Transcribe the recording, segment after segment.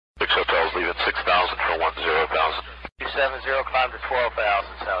6,000 for 10,000. 270, climb to 12,000,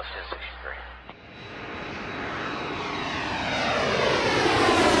 South 1063.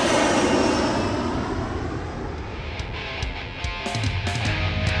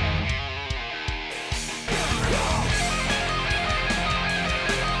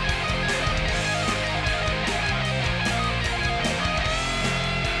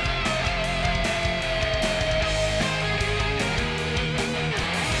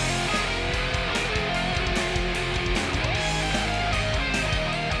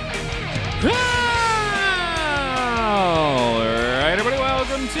 Alright, everybody,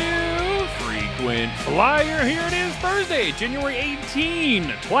 welcome to Frequent Flyer. Here it is, Thursday, January 18,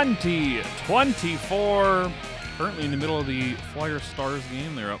 2024. Currently in the middle of the Flyer-Stars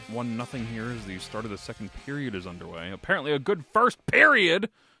game. They're up 1-0 here as the start of the second period is underway. Apparently a good first period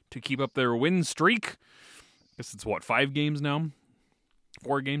to keep up their win streak. I guess it's, 5 games now?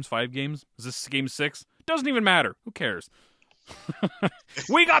 4 games, 5 games? Is this game 6? Doesn't even matter. Who cares?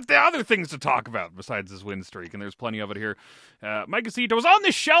 We got the other things to talk about besides this win streak, and there's plenty of it here. Mike Gauthier was on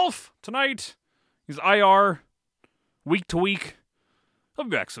the shelf tonight. He's IR, week to week. He'll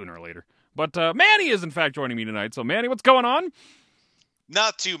be back sooner or later. But Manny is, in fact, joining me tonight. So, Manny, what's going on?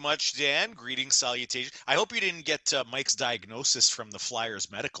 Not too much, Dan. Greetings, salutations. I hope you didn't get Mike's diagnosis from the Flyers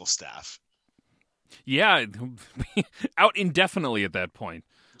medical staff. Yeah, out indefinitely at that point.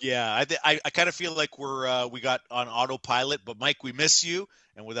 Yeah, I kind of feel like we got on autopilot, but Mike, we miss you,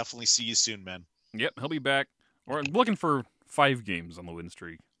 and we'll definitely see you soon, man. Yep, he'll be back. We're looking for 5 games on the win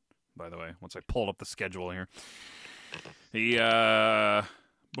streak, by the way, once I pulled up the schedule here.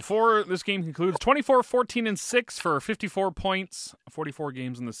 Before this game concludes, 24-14-6 for 54 points, 44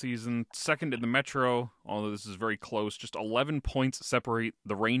 games in the season, second in the Metro, although this is very close. Just 11 points separate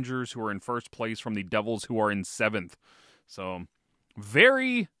the Rangers, who are in first place, from the Devils, who are in 7th. So,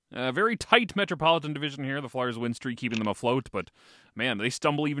 very tight Metropolitan Division here. The Flyers win streak keeping them afloat, but man, they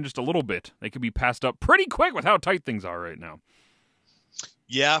stumble even just a little bit. They could be passed up pretty quick with how tight things are right now.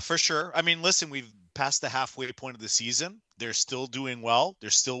 Yeah, for sure. I mean, listen, we've passed the halfway point of the season. They're still doing well. They're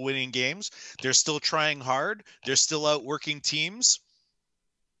still winning games. They're still trying hard. They're still outworking teams.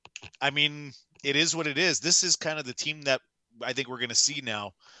 I mean, it is what it is. This is kind of the team that I think we're going to see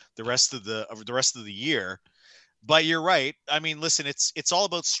now the rest of the year. But you're right. I mean, listen, it's all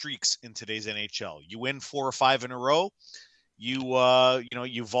about streaks in today's NHL. You win 4 or 5 in a row, you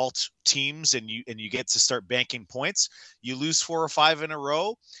vault teams and you get to start banking points. You lose 4 or 5 in a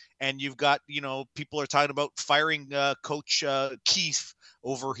row, and you've got, people are talking about firing Coach Keefe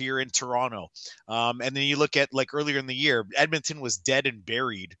over here in Toronto. And then you look at, like, earlier in the year, Edmonton was dead and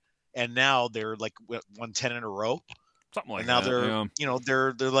buried, and now they're like 1-10 in a row. Something like and now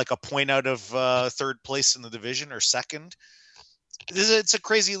that. They're like a point out of third place in the division or second. It's a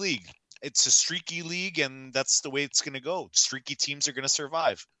crazy league. It's a streaky league, and that's the way it's going to go. Streaky teams are going to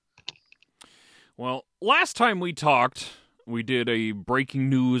survive. Well, last time we talked, we did a breaking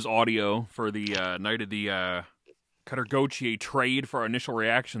news audio for the night of the Cutter-Gauthier trade for our initial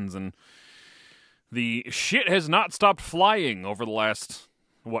reactions, and the shit has not stopped flying over the last,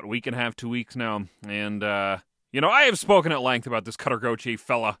 week and a half, 2 weeks now, and I have spoken at length about this Cutter-Gauthier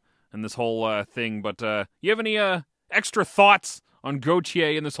fella and this whole thing, but you have any extra thoughts on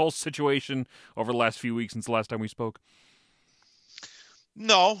Gauthier and this whole situation over the last few weeks since the last time we spoke?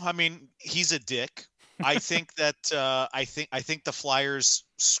 No, I mean, he's a dick. I think that I think the Flyers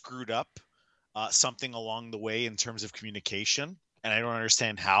screwed up something along the way in terms of communication, and I don't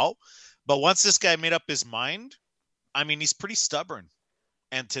understand how. But once this guy made up his mind, I mean, he's pretty stubborn.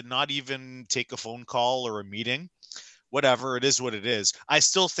 And to not even take a phone call or a meeting, whatever, it is what it is. I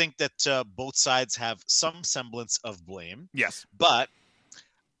still think that both sides have some semblance of blame. Yes. But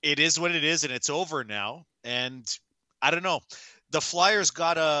it is what it is, and it's over now. And I don't know. The Flyers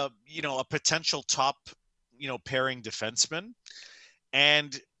got a potential top, pairing defenseman.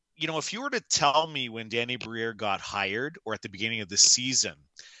 And, if you were to tell me when Danny Briere got hired or at the beginning of the season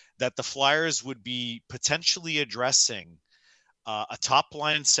that the Flyers would be potentially addressing a top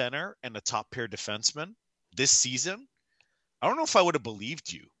line center and a top pair defenseman this season, I don't know if I would have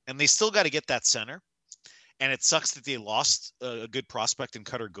believed you. And they still got to get that center. And it sucks that they lost a good prospect in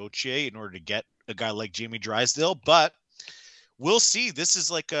Cutter-Gauthier in order to get a guy like Jamie Drysdale. But we'll see. This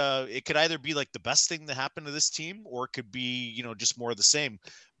is like it could either be like the best thing that happened to this team, or it could be, just more of the same.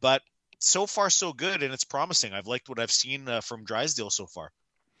 But so far, so good. And it's promising. I've liked what I've seen from Drysdale so far.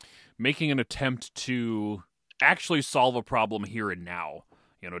 Making an attempt to actually solve a problem here and now.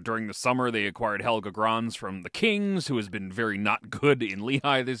 During the summer, they acquired Helga Grans from the Kings, who has been very not good in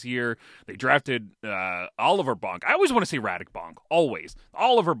Lehigh this year. They drafted Oliver Bonk. I always want to say Radek Bonk, always.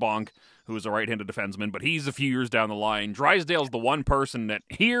 Oliver Bonk, who is a right-handed defenseman, but he's a few years down the line. Drysdale's the one person that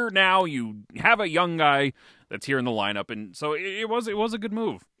here now you have a young guy that's here in the lineup, and so it was a good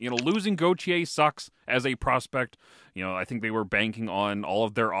move. Losing Gauthier sucks as a prospect. I think they were banking on all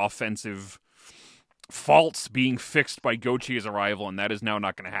of their offensive faults being fixed by Gauthier's arrival, and that is now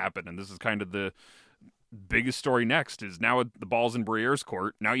not going to happen. And this is kind of the biggest story next, is now the ball's in Briere's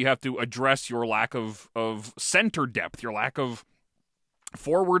court. Now you have to address your lack of center depth, your lack of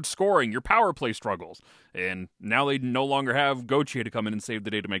forward scoring, your power play struggles. And now they no longer have Gauthier to come in and save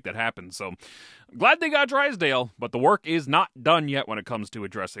the day to make that happen. So glad they got Drysdale, but the work is not done yet when it comes to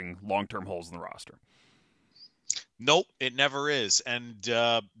addressing long-term holes in the roster. Nope, it never is. And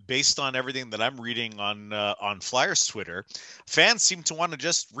based on everything that I'm reading on Flyers Twitter, fans seem to want to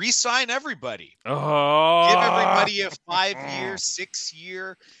just re-sign everybody. Oh. Give everybody a 5-year,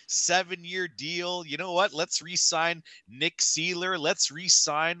 6-year, 7-year deal. You know what? Let's re-sign Nick Seeler. Let's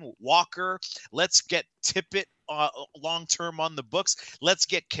re-sign Walker. Let's get Tippett long-term on the books. Let's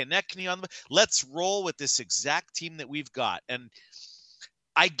get Konechny on the books. Let's roll with this exact team that we've got. And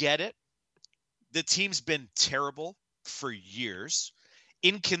I get it. The team's been terrible for years,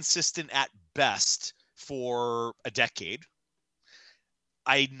 inconsistent at best for a decade.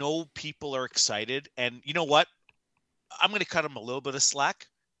 I know people are excited, and you know what? I'm going to cut them a little bit of slack.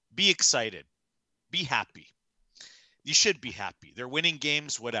 Be excited. Be happy. You should be happy. They're winning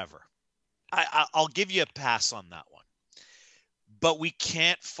games, whatever. I'll give you a pass on that one. But we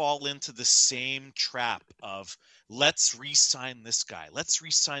can't fall into the same trap of let's re-sign this guy. Let's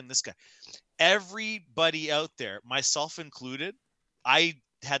re-sign this guy. Everybody out there, myself included, I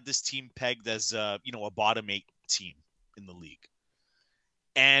had this team pegged as a bottom 8 team in the league.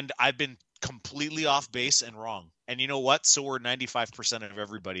 And I've been completely off base and wrong. And you know what? So were 95% of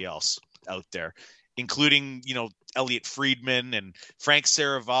everybody else out there, including, Elliot Friedman and Frank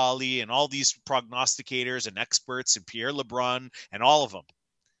Saravalli and all these prognosticators and experts and Pierre LeBrun and all of them.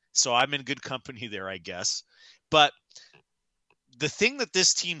 So I'm in good company there, I guess. But the thing that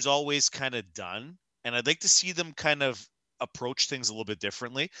this team's always kind of done, and I'd like to see them kind of approach things a little bit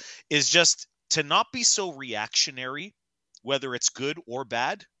differently, is just to not be so reactionary, whether it's good or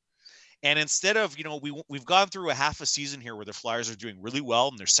bad. And instead of, we've gone through a half a season here where the Flyers are doing really well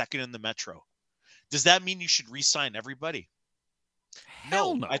and they're second in the Metro. Does that mean you should re-sign everybody?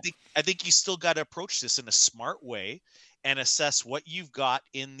 Hell no. I think you still got to approach this in a smart way and assess what you've got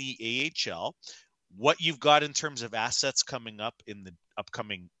in the AHL, what you've got in terms of assets coming up in the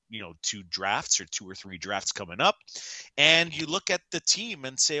upcoming, 2 drafts or 2 or 3 drafts coming up. And you look at the team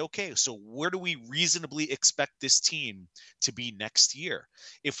and say, okay, so where do we reasonably expect this team to be next year?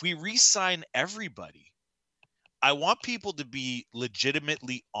 If we re-sign everybody, I want people to be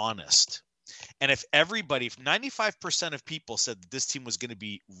legitimately honest. And if 95% of people said that this team was going to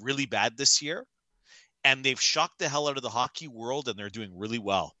be really bad this year, and they've shocked the hell out of the hockey world and they're doing really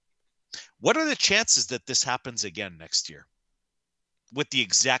well, what are the chances that this happens again next year with the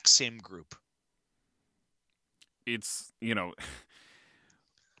exact same group? It's,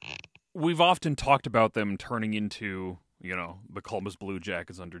 we've often talked about them turning into, the Columbus Blue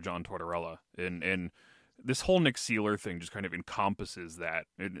Jackets under John Tortorella. And this whole Nick Seeler thing just kind of encompasses that.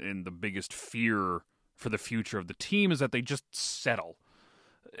 And the biggest fear for the future of the team is that they just settle.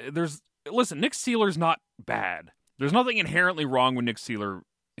 Listen, Nick Seeler's not bad. There's nothing inherently wrong with Nick Seeler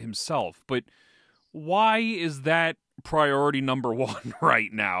himself, but why is that priority number 1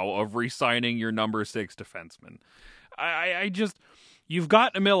 right now of re-signing your number 6 defenseman? You've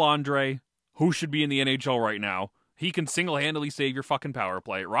got Emil Andre, who should be in the NHL right now. He can single-handedly save your fucking power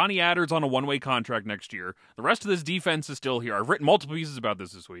play. Ronnie Adder's on a 1-way contract next year. The rest of this defense is still here. I've written multiple pieces about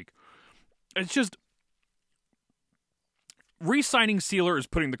this week. It's just re-signing Seeler is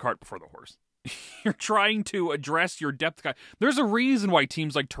putting the cart before the horse. You're trying to address your depth guy. There's a reason why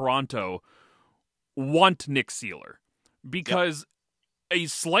teams like Toronto want Nick Seeler, because a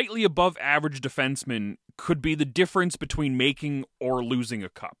slightly above average defenseman could be the difference between making or losing a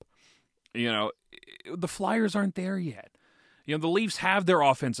cup. The Flyers aren't there yet. The Leafs have their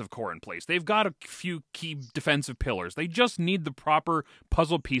offensive core in place. They've got a few key defensive pillars. They just need the proper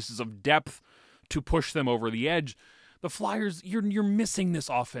puzzle pieces of depth to push them over the edge. The Flyers, you're missing this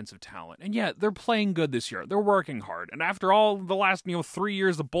offensive talent. And yeah, they're playing good this year. They're working hard. And after all the last 3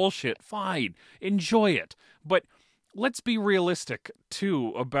 years of bullshit, fine. Enjoy it. But let's be realistic,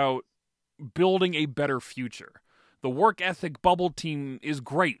 too, about building a better future. The work ethic bubble team is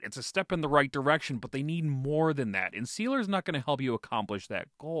great. It's a step in the right direction, but they need more than that. And Seeler's not going to help you accomplish that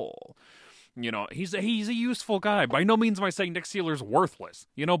goal. You know, he's a useful guy. By no means am I saying Nick Seeler's worthless.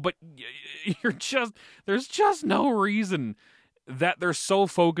 You know, but there's just no reason that they're so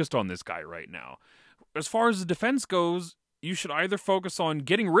focused on this guy right now. As far as the defense goes, you should either focus on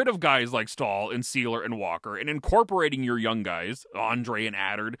getting rid of guys like Stahl and Seeler and Walker and incorporating your young guys, Andre and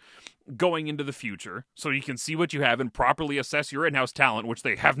Addard, going into the future so you can see what you have and properly assess your in-house talent, which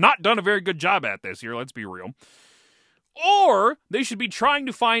they have not done a very good job at this year, let's be real. Or they should be trying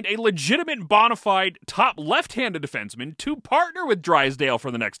to find a legitimate bona fide top left-handed defenseman to partner with Drysdale for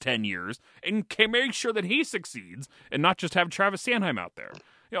the next 10 years and can make sure that he succeeds and not just have Travis Sanheim out there.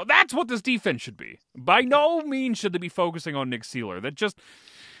 You know, that's what this defense should be. By no means should they be focusing on Nick Seeler. That just,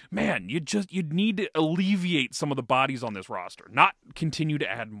 man, you'd need to alleviate some of the bodies on this roster, not continue to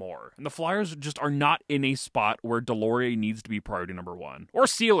add more. And the Flyers just are not in a spot where Delorier needs to be priority number one, or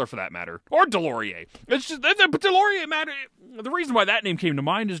Seeler for that matter, or Delorier. It's just Delorier matter. The reason why that name came to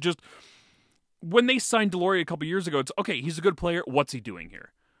mind is just when they signed Delorier a couple years ago. It's okay. He's a good player. What's he doing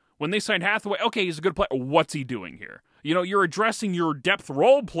here? When they signed Hathaway, okay, he's a good player. What's he doing here? You know, you're addressing your depth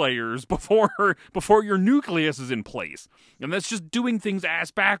role players before your nucleus is in place. And that's just doing things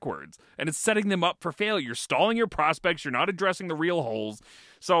ass backwards. And it's setting them up for failure. You're stalling your prospects. You're not addressing the real holes.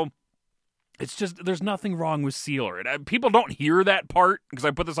 So it's just, there's nothing wrong with Seeler. And people don't hear that part because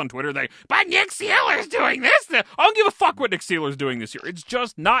I put this on Twitter. But Nick Seeler's doing this. I don't give a fuck what Nick Seeler's doing this year. It's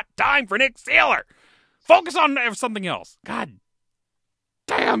just not time for Nick Seeler. Focus on something else. God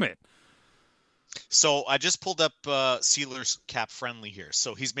damn it. So I just pulled up Seeler's cap friendly here.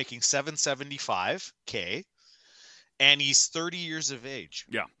 So he's making $775K, and he's 30 years of age.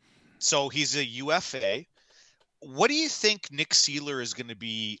 Yeah. So he's a UFA. What do you think Nick Seeler is going to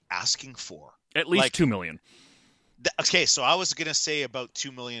be asking for? At least $2 million. Okay, so I was going to say about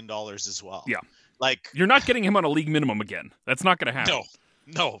 $2 million as well. Yeah. Like, you're not getting him on a league minimum again. That's not going to happen.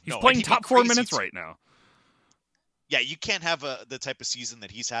 No. He's playing top 4 minutes right now. Yeah, you can't have the type of season that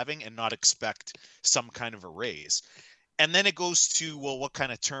he's having and not expect some kind of a raise. And then it goes to, well, what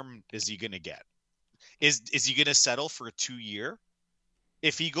kind of term is he going to get? Is he going to settle for a 2-year?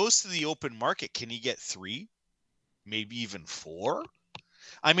 If he goes to the open market, can he get 3? Maybe even 4?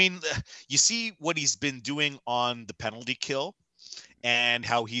 I mean, you see what he's been doing on the penalty kill and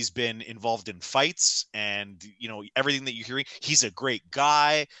how he's been involved in fights and, you know, everything that you're hearing. He's a great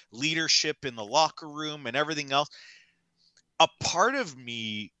guy, leadership in the locker room and everything else. A part of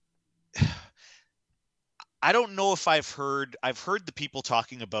me, I don't know if I've heard the people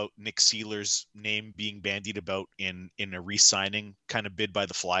talking about Nick Seeler's name being bandied about in a re-signing kind of bid by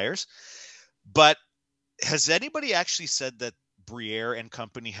the Flyers. But has anybody actually said that Briere and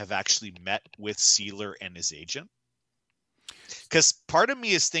company have actually met with Seeler and his agent? Because part of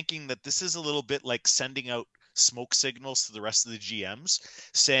me is thinking that this is a little bit like sending out smoke signals to the rest of the GMs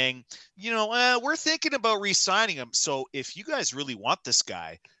saying, you know, we're thinking about re-signing him. So if you guys really want this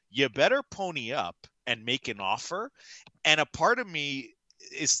guy, you better pony up and make an offer. And a part of me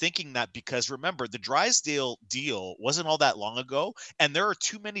is thinking that because remember, the Drysdale deal wasn't all that long ago, and there are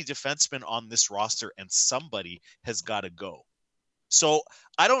too many defensemen on this roster and somebody has got to go. So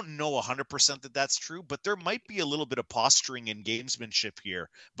I don't know 100% that that's true, but there might be a little bit of posturing and gamesmanship here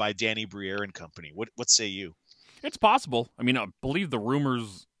by Danny Briere and company. What say you? It's possible. I mean, I believe the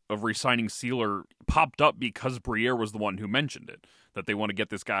rumors of re-signing Seeler popped up because Briere was the one who mentioned it, that they want to get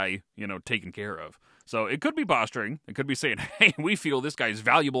this guy, you know, taken care of. So it could be posturing. It could be saying, hey, we feel this guy's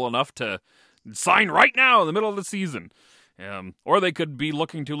valuable enough to sign right now in the middle of the season. Or they could be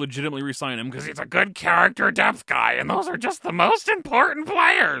looking to legitimately re-sign him because he's a good character depth guy, and those are just the most important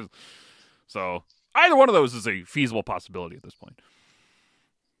players. So either one of those is a feasible possibility at this point.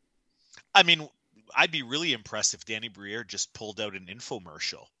 I mean, I'd be really impressed if Danny Briere just pulled out an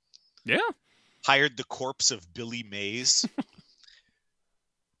infomercial. Yeah. Hired the corpse of Billy Mays.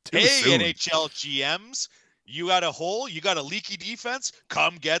 Hey, soon. NHL GMs. You got a hole? You got a leaky defense?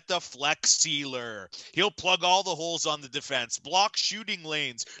 Come get the Flex Sealer. He'll plug all the holes on the defense, block shooting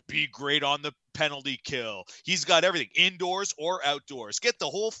lanes, be great on the penalty kill. He's got everything, indoors or outdoors. Get the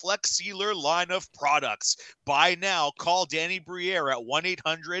whole Flex Sealer line of products. Buy now. Call Danny Briere at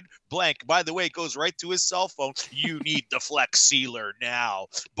 1-800-blank. By the way, it goes right to his cell phone. You need the Flex Sealer now.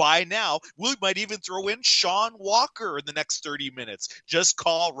 Buy now. We might even throw in Sean Walker in the next 30 minutes. Just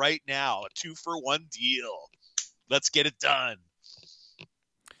call right now. A 2-for-1 deal. Let's get it done.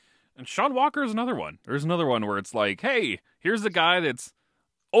 And Sean Walker is another one. There's another one where it's like, hey, here's a guy that's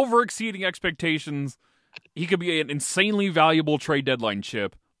over-exceeding expectations. He could be an insanely valuable trade deadline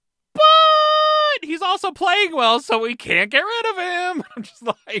chip. But but he's also playing well, so we can't get rid of him. I'm just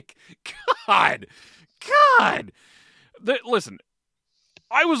like, God. Listen,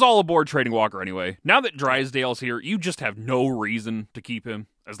 I was all aboard trading Walker anyway. Now that Drysdale's here, you just have no reason to keep him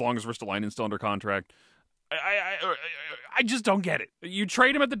as long as Ristolainen's still under contract. I just don't get it. You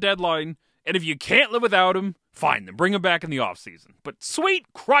trade him at the deadline, and if you can't live without him, fine, then bring him back in the offseason. But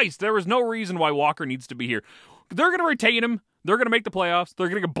sweet Christ, there is no reason why Walker needs to be here. They're going to retain him. They're going to make the playoffs. They're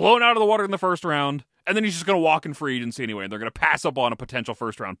going to get blown out of the water in the first round, and then he's just going to walk in free agency anyway, and they're going to pass up on a potential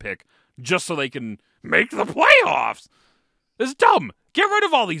first-round pick just so they can make the playoffs. It's dumb. Get rid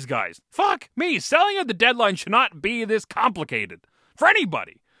of all these guys. Fuck me. Selling at the deadline should not be this complicated for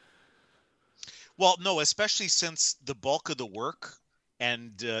anybody. Well, no, especially since the bulk of the work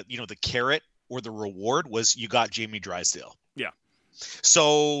and, the carrot or the reward was you got Jamie Drysdale. Yeah.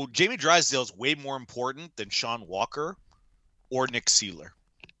 So Jamie Drysdale is way more important than Sean Walker or Nick Seeler.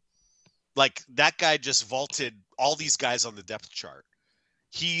 Like, that guy just vaulted all these guys on the depth chart.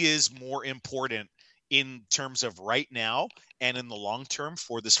 He is more important in terms of right now and in the long term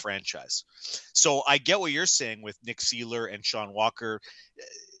for this franchise. So I get what you're saying with Nick Seeler and Sean Walker.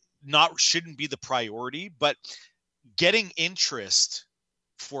 Shouldn't be the priority, but getting interest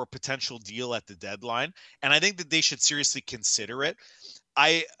for a potential deal at the deadline, and I think that they should seriously consider it.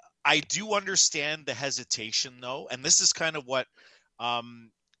 I do understand the hesitation though, and this is kind of what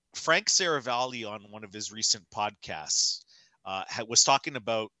Frank Saravalli on one of his recent podcasts was talking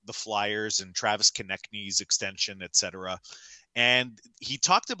about the Flyers and Travis Konechny's extension, etc. And he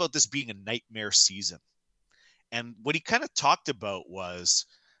talked about this being a nightmare season. And what he kind of talked about was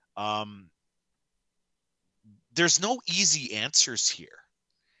there's no easy answers here.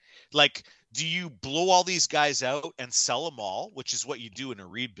 Like, do you blow all these guys out and sell them all, which is what you do in a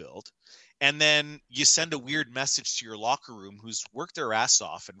rebuild, and then you send a weird message to your locker room who's worked their ass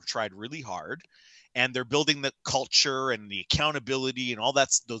off and tried really hard, and they're building the culture and the accountability and all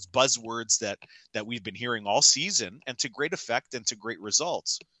those buzzwords that we've been hearing all season, and to great effect and to great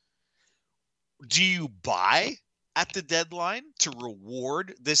results. Do you buy at the deadline to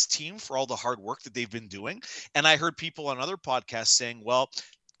reward this team for all the hard work that they've been doing? And I heard people on other podcasts saying, well,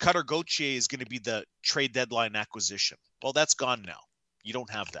 Cutter Gauthier is going to be the trade deadline acquisition. Well, that's gone now. You don't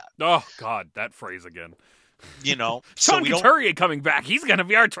have that. Oh, God, that phrase again. Sean Gauthier coming back. He's going to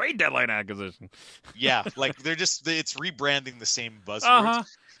be our trade deadline acquisition. Yeah, like it's rebranding the same buzzwords. Uh-huh.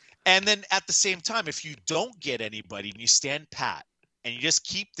 And then at the same time, if you don't get anybody and you stand pat and you just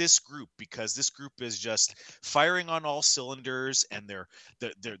keep this group, because this group is just firing on all cylinders and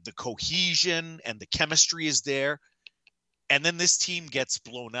the cohesion and the chemistry is there, and then this team gets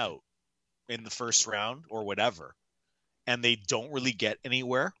blown out in the first round or whatever, and they don't really get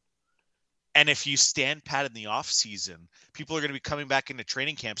anywhere. And if you stand pat in the offseason, people are going to be coming back into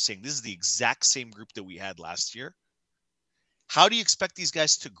training camp saying, this is the exact same group that we had last year. How do you expect these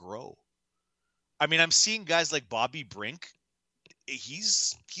guys to grow? I mean, I'm seeing guys like Bobby Brink.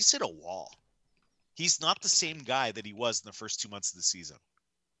 He's hit a wall. He's not the same guy that he was in the first 2 months of the season.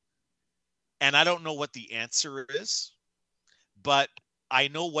 And I don't know what the answer is, but I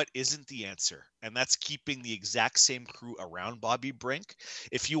know what isn't the answer, and that's keeping the exact same crew around Bobby Brink.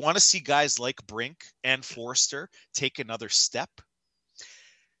 If you want to see guys like Brink and Forster take another step,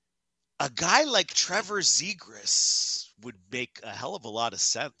 a guy like Trevor Zegras would make a hell of a lot of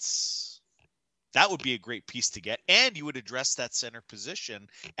sense. That would be a great piece to get, and you would address that center position,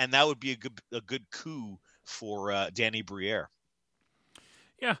 and that would be a good coup for Danny Briere.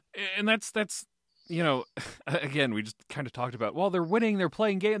 Yeah, and that's again, we just kind of talked about, well, they're winning, they're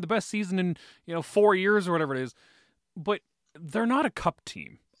playing the best season in 4 years or whatever it is, but they're not a cup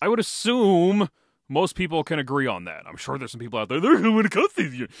team. I would assume most people can agree on that. I'm sure there's some people out there, they're going to win a cup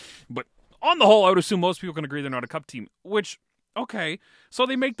this year. But on the whole, I would assume most people can agree they're not a cup team, which, okay, so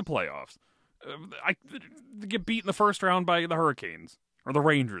they make the playoffs. They get beat in the first round by the Hurricanes or the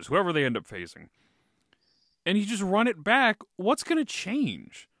Rangers, whoever they end up facing. And you just run it back, what's going to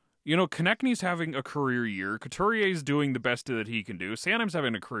change? Konechny's having a career year. Couturier's doing the best that he can do. Sanheim's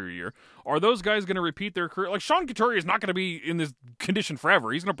having a career year. Are those guys going to repeat their career? Like, Sean Couturier is not going to be in this condition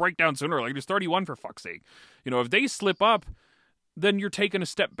forever. He's going to break down sooner or later. He's 31, for fuck's sake. If they slip up, then you're taking a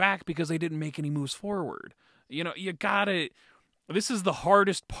step back because they didn't make any moves forward. You gotta... This is the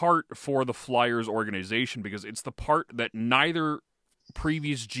hardest part for the Flyers organization because it's the part that neither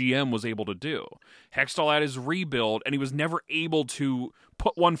previous GM was able to do. Hextall had his rebuild, and he was never able to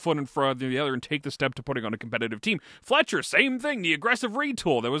put one foot in front of the other and take the step to putting on a competitive team. Fletcher, same thing, the aggressive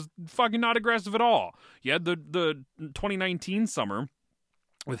retool that was fucking not aggressive at all. You had the 2019 summer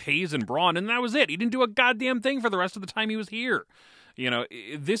with Hayes and Braun, and that was it. He didn't do a goddamn thing for the rest of the time he was here.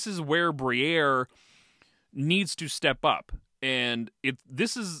 This is where Briere needs to step up. And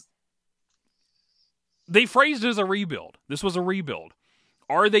they phrased it as a rebuild. This was a rebuild.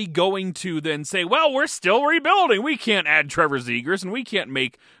 Are they going to then say, well, we're still rebuilding. We can't add Trevor Zegras and we can't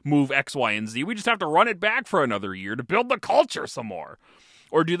move X, Y, and Z. We just have to run it back for another year to build the culture some more.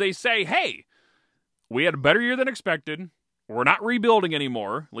 Or do they say, hey, we had a better year than expected. We're not rebuilding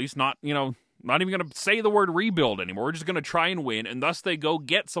anymore. At least not even going to say the word rebuild anymore. We're just going to try and win. And thus they go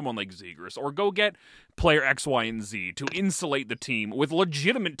get someone like Zegras or go get player X, Y, and Z to insulate the team with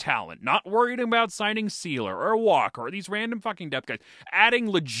legitimate talent. Not worried about signing Seeler or Walker or these random fucking depth guys. Adding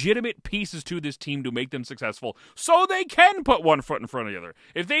legitimate pieces to this team to make them successful so they can put one foot in front of the other.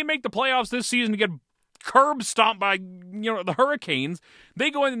 If they make the playoffs this season to get curb stomped by the Hurricanes, they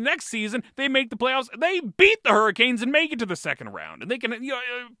go in the next season, they make the playoffs, they beat the Hurricanes and make it to the second round, and they can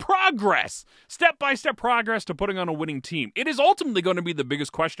progress, step-by-step progress to putting on a winning team. It is ultimately going to be the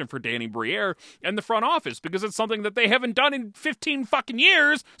biggest question for Danny Briere and the front office, because it's something that they haven't done in 15 fucking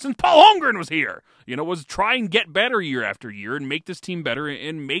years since Paul Holmgren was here. Was try and get better year after year and make this team better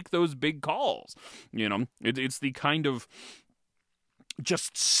and make those big calls. It's the kind of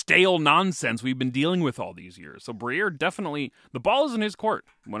just stale nonsense we've been dealing with all these years. So Briere definitely, the ball is in his court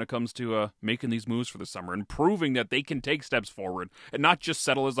when it comes to making these moves for the summer and proving that they can take steps forward and not just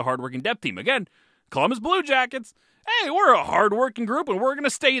settle as a hardworking depth team. Again, Columbus Blue Jackets, hey, we're a hardworking group and we're going to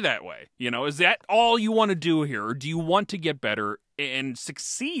stay that way. Is that all you want to do here? Or do you want to get better and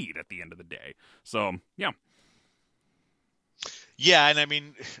succeed at the end of the day? So, yeah. Yeah, and I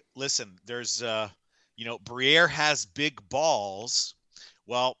mean, listen, there's, Briere has big balls.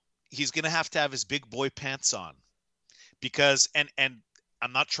 Well, he's going to have his big boy pants on because, and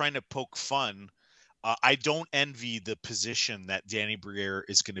I'm not trying to poke fun. I don't envy the position that Danny Briere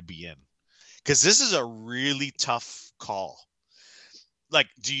is going to be in because this is a really tough call. Like,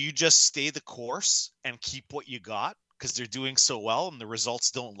 do you just stay the course and keep what you got because they're doing so well and the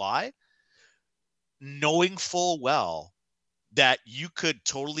results don't lie? Knowing full well that you could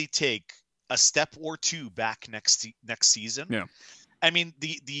totally take a step or two back next season. Yeah. I mean,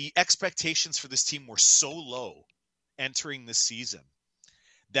 the expectations for this team were so low entering this season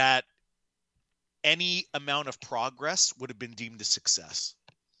that any amount of progress would have been deemed a success.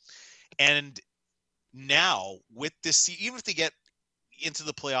 And now with this, even if they get into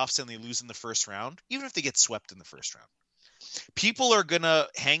the playoffs and they lose in the first round, even if they get swept in the first round, people are going to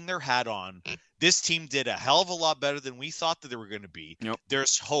hang their hat on. This team did a hell of a lot better than we thought that they were going to be. Yep.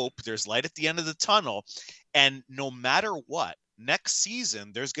 There's hope. There's light at the end of the tunnel. And no matter what, next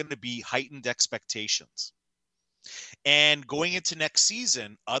season, there's going to be heightened expectations. And going into next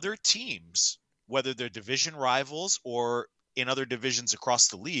season, other teams, whether they're division rivals or in other divisions across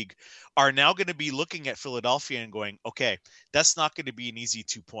the league, are now going to be looking at Philadelphia and going, okay, that's not going to be an easy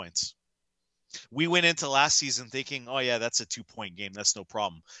 2 points. We went into last season thinking, oh yeah, that's a 2-point game. That's no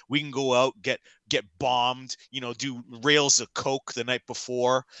problem. We can go out, get bombed, do rails of coke the night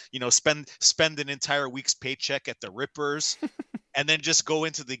before, spend an entire week's paycheck at the Rippers and then just go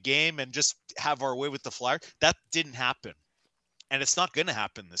into the game and just have our way with the Flyers. That didn't happen. And it's not going to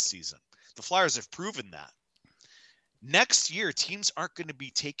happen this season. The Flyers have proven that. Next year, teams aren't going to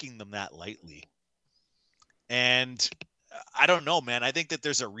be taking them that lightly. And I don't know, man. I think that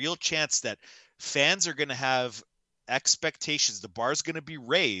there's a real chance that fans are going to have expectations. The bar's going to be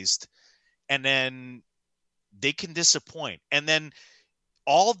raised, and then they can disappoint. And then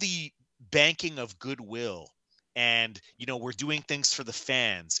all the banking of goodwill and, we're doing things for the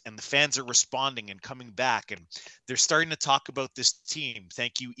fans, and the fans are responding and coming back, and they're starting to talk about this team.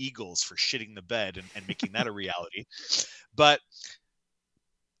 Thank you, Eagles, for shitting the bed and making that a reality. But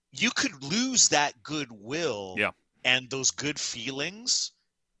you could lose that goodwill. Yeah. And those good feelings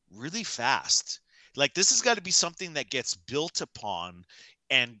really fast. Like, this has got to be something that gets built upon,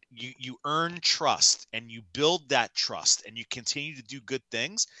 and you earn trust and you build that trust and you continue to do good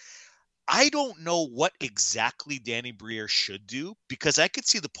things. I don't know what exactly Danny Briere should do because I could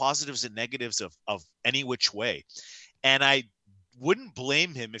see the positives and negatives of any which way. And I wouldn't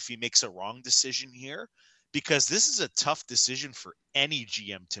blame him if he makes a wrong decision here because this is a tough decision for any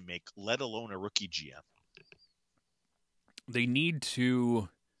GM to make, let alone a rookie GM. They need to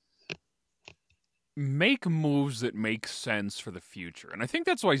make moves that make sense for the future. And I think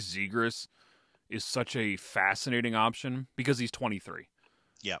that's why Zegras is such a fascinating option because he's 23.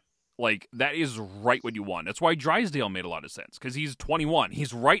 Yeah. Like, that is right what you want. That's why Drysdale made a lot of sense because he's 21.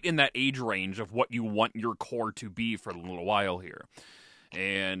 He's right in that age range of what you want your core to be for a little while here.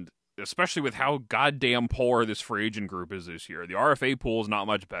 And especially with how goddamn poor this free agent group is this year. The RFA pool is not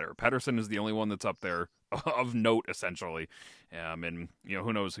much better. Pettersson is the only one that's up there. of note, essentially. And,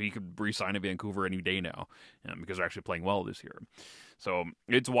 who knows, he could re-sign in Vancouver any day now because they're actually playing well this year. So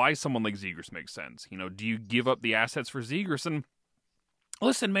it's why someone like Zegras makes sense. Do you give up the assets for Zegras? And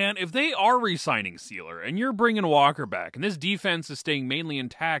listen, man, if they are re-signing Seeler and you're bringing Walker back and this defense is staying mainly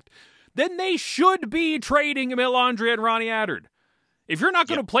intact, then they should be trading Emil Andre and Ronnie Attard. If you're not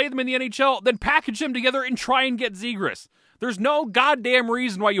going to play them in the NHL, then package them together and try and get Zegras. There's no goddamn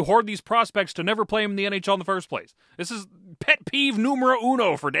reason why you hoard these prospects to never play them in the NHL in the first place. This is pet peeve numero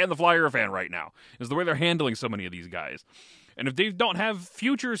uno for Dan the Flyer fan right now, is the way they're handling so many of these guys. And if they don't have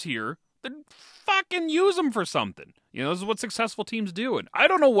futures here, then fucking use them for something. This is what successful teams do. And I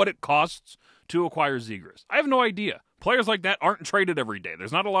don't know what it costs to acquire Zegras. I have no idea. Players like that aren't traded every day.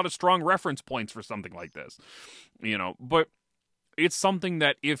 There's not a lot of strong reference points for something like this. But it's something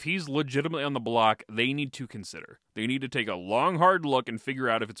that if he's legitimately on the block, they need to consider. They need to take a long, hard look and figure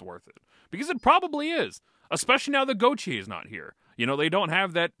out if it's worth it. Because it probably is, especially now that Gauthier is not here. They don't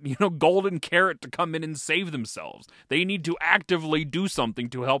have that, golden carrot to come in and save themselves. They need to actively do something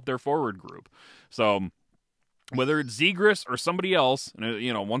to help their forward group. So whether it's Zegras or somebody else,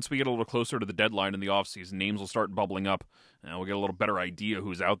 once we get a little closer to the deadline in the offseason, names will start bubbling up, and we'll get a little better idea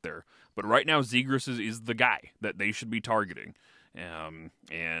who's out there. But right now, Zegras is the guy that they should be targeting.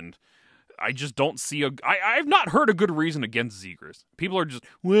 And I just don't see I've not heard a good reason against Zegras. People are just,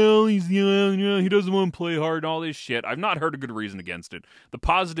 well, he doesn't want to play hard and all this shit. I've not heard a good reason against it. The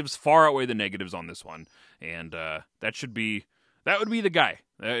positives far outweigh the negatives on this one. And that would be the guy.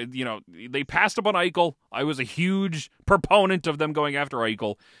 They passed up on Eichel. I was a huge proponent of them going after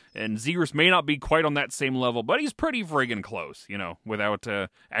Eichel. And Zegras may not be quite on that same level, but he's pretty friggin' close, without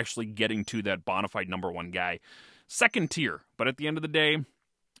actually getting to that bona fide number one guy. Second tier, but at the end of the day,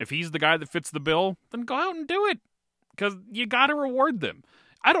 if he's the guy that fits the bill, then go out and do it, because you got to reward them.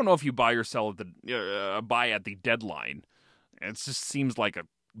 I don't know if you buy or sell at buy at the deadline. It just seems like a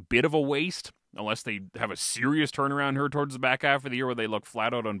bit of a waste, unless they have a serious turnaround here towards the back half of the year where they look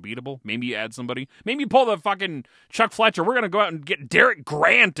flat out unbeatable. Maybe you add somebody. Maybe you pull the fucking Chuck Fletcher. We're going to go out and get Derek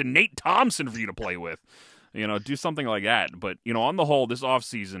Grant and Nate Thompson for you to play with. Do something like that. But, on the whole, this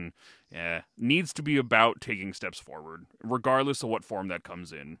offseason needs to be about taking steps forward, regardless of what form that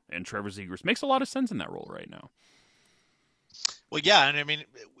comes in. And Trevor Zegras makes a lot of sense in that role right now. Well, yeah, and I mean,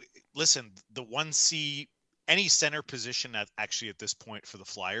 listen, the 1C, any center position at this point for the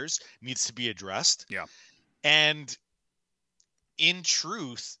Flyers needs to be addressed. Yeah. And in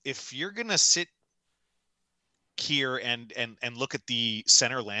truth, if you're going to sit here and look at the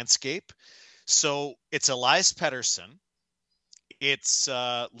center landscape, so it's Elias Pettersson, it's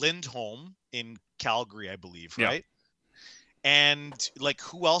Lindholm in Calgary, I believe, right? Yeah. And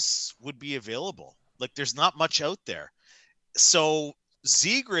who else would be available? There's not much out there. So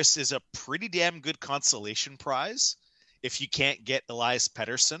Zegras is a pretty damn good consolation prize if you can't get Elias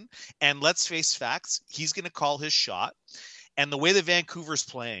Pettersson. And let's face facts, he's going to call his shot. And the way that Vancouver's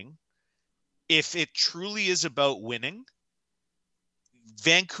playing, if it truly is about winning,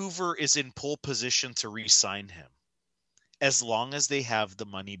 Vancouver is in pole position to re-sign him as long as they have the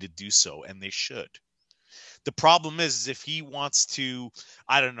money to do so, and they should. The problem is if he wants to,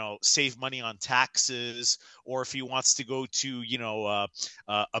 I don't know, save money on taxes, or if he wants to go to,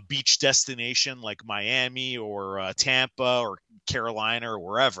 a beach destination like Miami or Tampa or Carolina or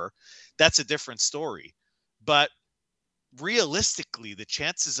wherever, that's a different story. But realistically, the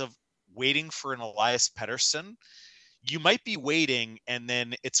chances of waiting for an Elias Pettersson, you might be waiting and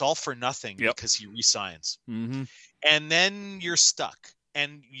then it's all for nothing because he resigns. Mm-hmm. And then you're stuck.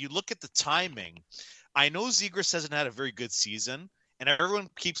 And you look at the timing. I know Zegras hasn't had a very good season, and everyone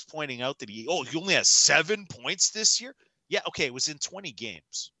keeps pointing out that he only has 7 points this year. Yeah, okay, it was in 20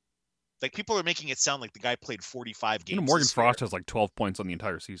 games. People are making it sound like the guy played 45 games. Morgan Frost has 12 points on the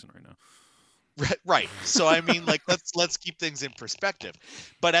entire season right now. Right. So I mean, let's keep things in perspective.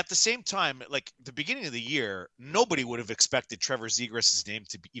 But at the same time, the beginning of the year, nobody would have expected Trevor Zegras' name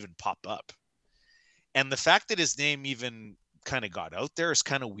to even pop up. And the fact that his name even kind of got out there is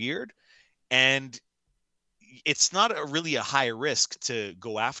kind of weird. And it's not really a high risk to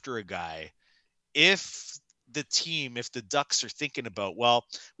go after a guy if the Ducks are thinking about, well,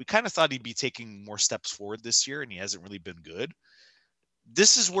 we kind of thought he'd be taking more steps forward this year and he hasn't really been good.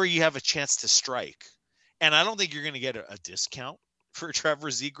 This is where you have a chance to strike. And I don't think you're going to get a discount for Trevor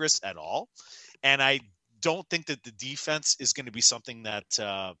Zegras at all. And I don't think that the defense is going to be something that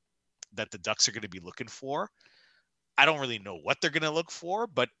the Ducks are going to be looking for. I don't really know what they're going to look for,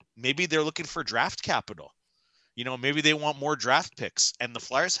 but maybe they're looking for draft capital. Maybe they want more draft picks, and the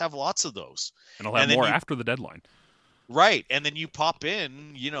Flyers have lots of those. And they'll have more after the deadline. Right. And then you pop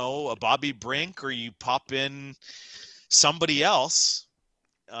in, a Bobby Brink, or you pop in somebody else.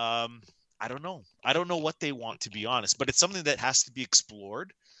 I don't know. I don't know what they want, to be honest, but it's something that has to be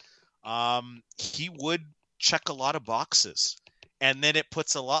explored. He would check a lot of boxes, and then it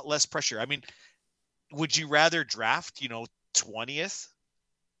puts a lot less pressure. I mean, would you rather draft, 20th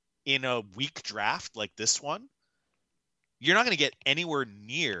in a weak draft like this one? You're not going to get anywhere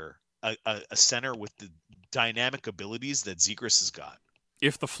near a center with the dynamic abilities that Zegras has got.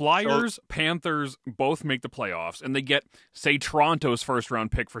 If the Flyers, Panthers both make the playoffs and they get, say, Toronto's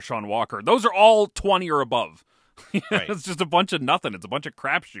first-round pick for Sean Walker, those are all 20 or above. Right. It's just a bunch of nothing. It's a bunch of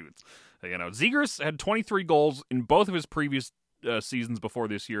crapshoots. Zegras had 23 goals in both of his previous seasons before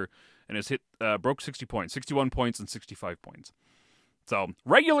this year, and has broke 60 points, 61 points, and 65 points. So,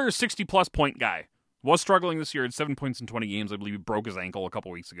 regular 60-plus point guy. Was struggling this year at 7 points in 20 games. I believe he broke his ankle a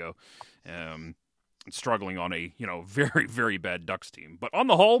couple weeks ago. Struggling on a, very, very bad Ducks team. But on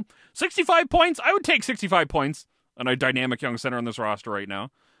the whole, 65 points. I would take 65 points on a dynamic young center on this roster right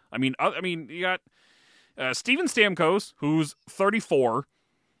now. I mean, you got Steven Stamkos, who's 34.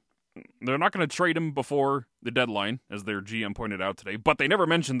 They're not going to trade him before the deadline, as their GM pointed out today, but they never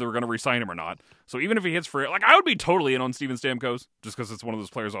mentioned they were going to re-sign him or not. So even if he hits free, I would be totally in on Steven Stamkos, just because it's one of those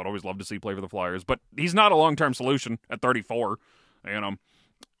players I'd always love to see play for the Flyers. But he's not a long-term solution at 34.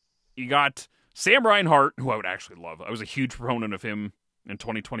 You got Sam Reinhart, who I would actually love. I was a huge proponent of him in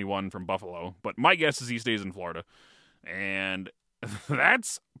 2021 from Buffalo, but my guess is he stays in Florida. And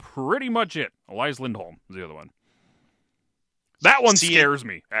that's pretty much it. Elias Lindholm is the other one. That one scares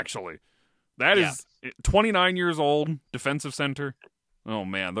me, actually. That is 29 years old, defensive center. Oh,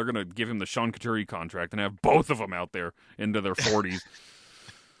 man, they're going to give him the Sean Couturier contract and have both of them out there into their 40s.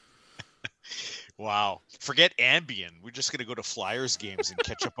 Wow. Forget Ambien. We're just going to go to Flyers games and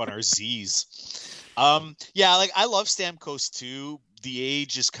catch up on our Zs. I love Stamkos, too. The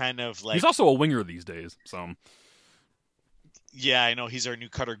age is kind of like... He's also a winger these days, so... Yeah, I know. He's our new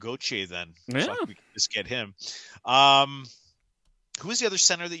Cutter Gauthier then. Yeah. So we can just get him. Who's the other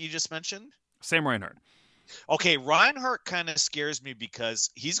center that you just mentioned? Sam Reinhart. Okay, Reinhart kind of scares me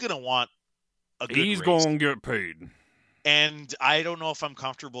because he's going to want a good He's raise. going to get paid. And I don't know if I'm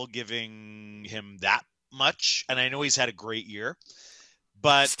comfortable giving him that much. And I know he's had a great year.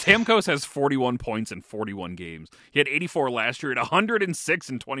 But Stamkos has 41 points in 41 games. He had 84 last year, at 106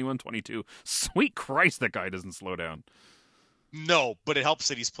 in 21-22. Sweet Christ, that guy doesn't slow down. No, but it helps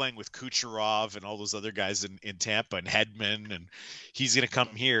that he's playing with Kucherov and all those other guys in Tampa and Hedman, and he's going to come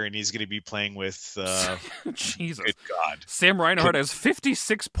here and he's going to be playing with Jesus. Good God. Sam Reinhart has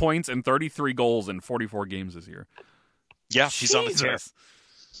 56 points and 33 goals in 44 games this year. Yeah, he's on the tear.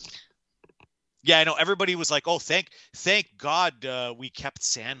 Yeah, I know. Everybody was like, "Oh, thank God we kept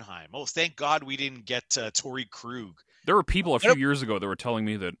Sanheim. Oh, thank God we didn't get Torrey Krug." There were people a few years ago that were telling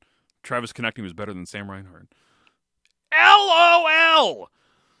me that Travis Konecny was better than Sam Reinhart. LOL!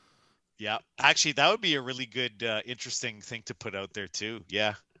 Yeah, actually, that would be a really good, interesting thing to put out there, too.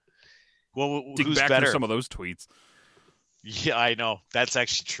 Yeah. Well, Dig who's back better? through some of those tweets. Yeah, I know. That's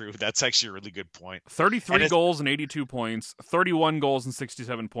actually true. That's actually a really good point. 33 goals and 82 points, 31 goals and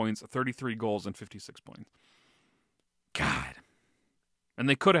 67 points, 33 goals and 56 points. God. And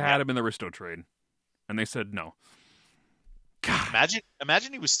they could have had him in the Risto trade. And they said no. God.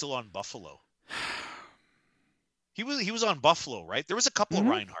 Imagine he was still on Buffalo. He was on Buffalo, right? There was a couple of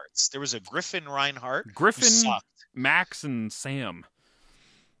Reinhardts. There was a Griffin Reinhardt. Griffin, Max, and Sam.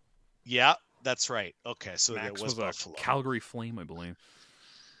 Yeah, that's right. Okay, so Max it was a Buffalo. Calgary Flame, I believe.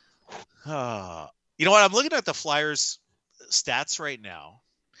 You know what? I'm looking at the Flyers stats right now,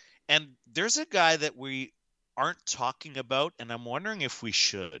 and there's a guy that we aren't talking about, and I'm wondering if we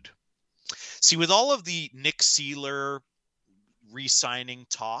should. See, with all of the Nick Seeler re-signing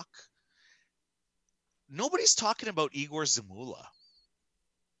talk, nobody's talking about Igor Zamula.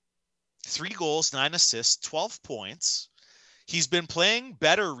 3 goals, 9 assists, 12 points. He's been playing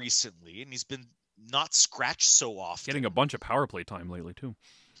better recently, and he's been not scratched so often. Getting a bunch of power play time lately, too.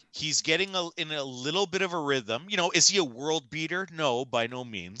 He's getting in a little bit of a rhythm. Is he a world beater? No, by no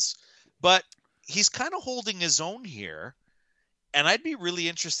means. But he's kind of holding his own here. And I'd be really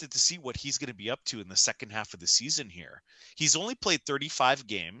interested to see what he's going to be up to in the second half of the season here. He's only played 35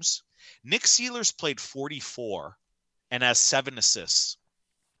 games. Nick Seeler's played 44 and has 7 assists.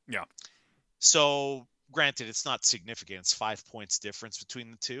 Yeah. So, granted, it's not significant. It's 5 points difference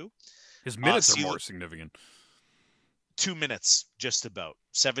between the two. His minutes are more significant. 2 minutes, just about.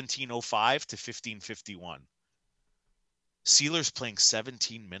 17:05 to 15:51. Seeler's playing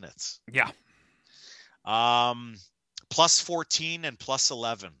 17 minutes. Yeah. Plus 14 and plus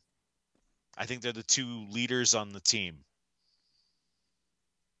 11. I think they're the two leaders on the team.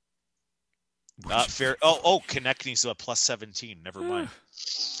 Fair. Connecting to a plus 17. Never mind.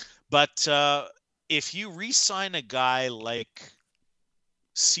 But if you re-sign a guy like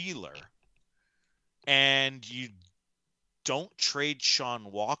Seeler and you don't trade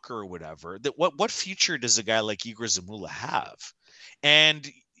Sean Walker or whatever, what future does a guy like Zamula have? And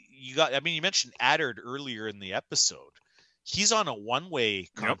you mentioned Adard earlier in the episode. He's on a one-way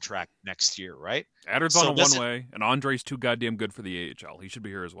contract next year, right? Adard's on a one-way, and Andre's too goddamn good for the AHL. He should be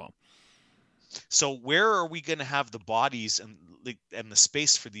here as well. So where are we going to have the bodies and the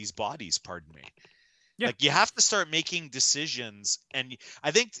space for these bodies? Pardon me. Yeah. Like, you have to start making decisions, and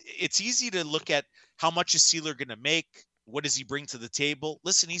I think it's easy to look at how much is Seeler going to make. What does he bring to the table?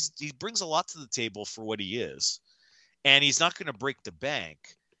 Listen, he brings a lot to the table for what he is, and he's not going to break the bank.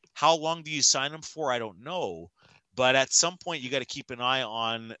 How long do you sign him for? I don't know, but at some point you got to keep an eye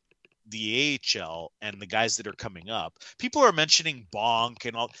on the AHL and the guys that are coming up. People are mentioning Bonk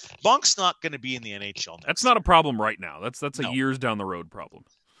and all. Bonk's not going to be in the NHL next That's not a problem right now. That's a years down the road problem.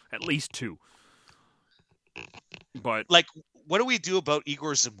 At least 2. But like, what do we do about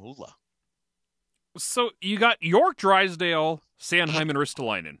Igor Zamula? So you got York, Drysdale, Sanheim, and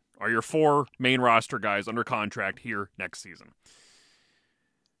Ristolainen are your 4 main roster guys under contract here next season.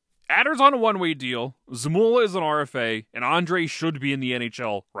 Adder's on a one-way deal, Zamula is an RFA, and Andre should be in the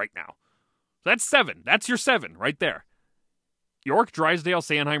NHL right now. That's 7. That's your 7 right there. York, Drysdale,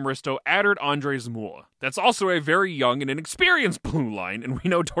 Sanheim, Risto, Adder, Andre, Zamula. That's also a very young and inexperienced blue line, and we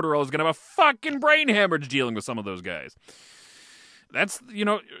know Tortorella's going to have a fucking brain hemorrhage dealing with some of those guys. That's,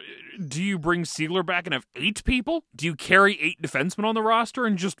 do you bring Seeler back and have 8 people? Do you carry 8 defensemen on the roster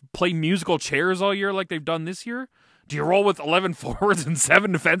and just play musical chairs all year like they've done this year? Do you roll with 11 forwards and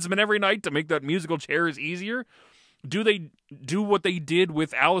 7 defensemen every night to make that musical chairs easier? Do they do what they did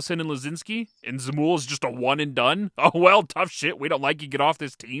with Allison and Lazinski, and Zamula's just a one and done? Oh, well, tough shit. We don't like you. Get off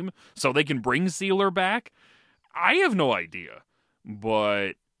this team so they can bring Seeler back? I have no idea,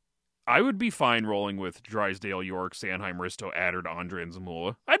 but I would be fine rolling with Drysdale, York, Sanheim, Risto, Adder, Andre, and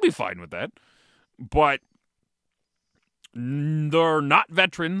Zamula. I'd be fine with that. But they're not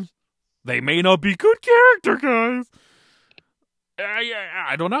veterans. They may not be good character guys.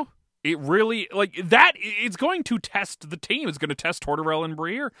 I don't know. It really, it's going to test the team. It's going to test Tortorella and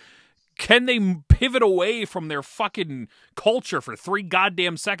Briere. Can they pivot away from their fucking culture for 3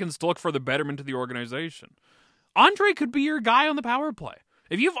 goddamn seconds to look for the betterment of the organization? Andre could be your guy on the power play.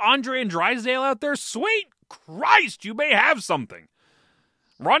 If you have Andre and Drysdale out there, sweet Christ, you may have something.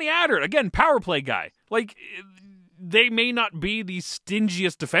 Ronnie Adder, again, power play guy. They may not be the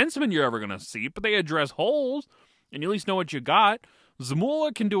stingiest defenseman you're ever going to see, but they address holes, and you at least know what you got.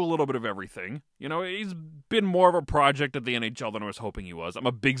 Zamula can do a little bit of everything. He's been more of a project at the NHL than I was hoping he was. I'm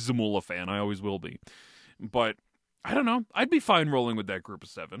a big Zamula fan. I always will be. But, I don't know. I'd be fine rolling with that group of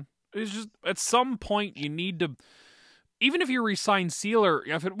 7. It's just, at some point, you need to... Even if you re-sign Seeler,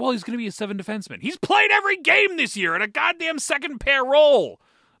 he's going to be a 7 defenseman. He's played every game this year in a goddamn second pair role.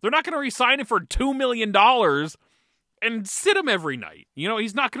 They're not going to re-sign him for $2 million and sit him every night.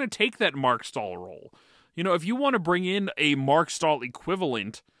 He's not going to take that Mark Stahl role. If you want to bring in a Mark Stahl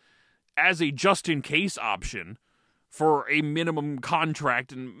equivalent as a just-in-case option for a minimum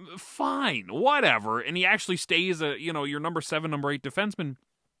contract, and fine, whatever, and he actually stays your number 7, number 8 defenseman,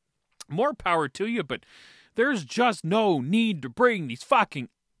 more power to you, but there's just no need to bring these fucking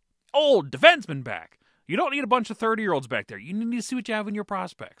old defensemen back. You don't need a bunch of 30-year-olds back there. You need to see what you have in your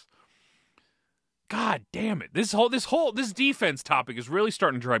prospects. God damn it. This defense topic is really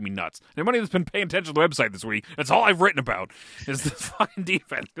starting to drive me nuts. Anybody that's been paying attention to the website this week, that's all I've written about is this fucking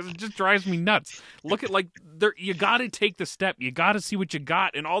defense, because it just drives me nuts. Look at, you got to take the step. You got to see what you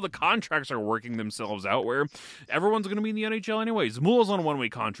got, and all the contracts are working themselves out where everyone's going to be in the NHL anyways. Zamula's on a one-way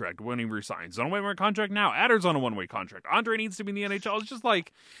contract when he resigns. He's on a one-way contract now. Adder's on a one-way contract. Andre needs to be in the NHL. It's just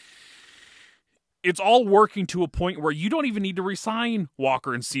it's all working to a point where you don't even need to re-sign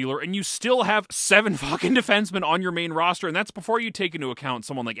Walker and Seeler, and you still have 7 fucking defensemen on your main roster, and that's before you take into account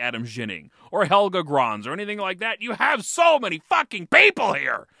someone like Adam Ginning or Helga Grans or anything like that. You have so many fucking people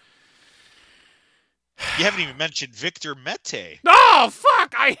here. You haven't even mentioned Victor Mete. Oh,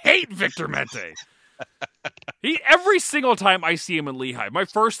 fuck! I hate Victor Mete. Every single time I see him in Lehigh, my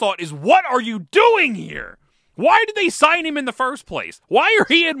first thought is, what are you doing here? Why did they sign him in the first place? Why are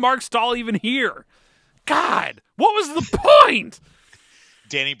he and Mark Stahl even here? God, what was the point?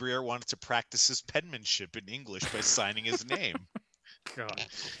 Danny Briere wanted to practice his penmanship in English by signing his name. God.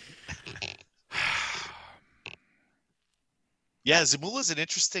 Yeah, Zamula's an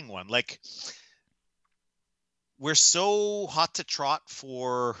interesting one. We're so hot to trot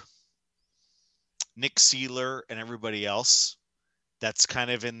for Nick Seeler and everybody else that's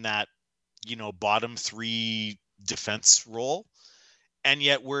kind of in that, bottom three defense role. And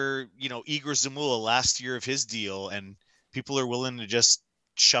yet we're, Igor Zamula last year of his deal, and people are willing to just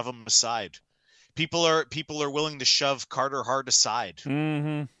shove him aside. People are willing to shove Carter Hart aside.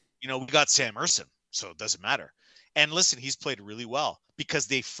 Mm-hmm. We got Sam Ersson, so it doesn't matter. And listen, he's played really well because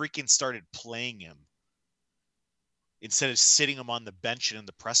they freaking started playing him instead of sitting him on the bench and in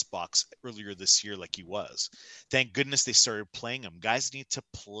the press box earlier this year like he was. Thank goodness they started playing him. Guys need to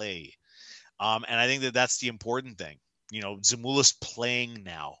play. And I think that's the important thing. Zamula's playing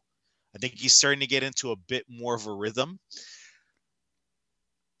now. I think he's starting to get into a bit more of a rhythm.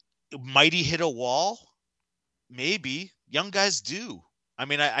 Might he hit a wall? Maybe. Young guys do. I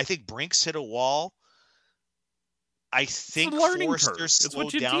mean, I think Brink's hit a wall. I think Forster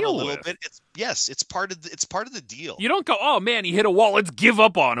slowed down a little bit. It's part of the deal. You don't go, oh man, he hit a wall. Let's give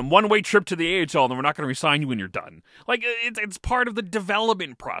up on him. One-way trip to the AHL, and then we're not going to resign you when you're done. Like it's part of the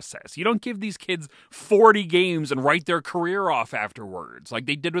development process. You don't give these kids 40 games and write their career off afterwards, like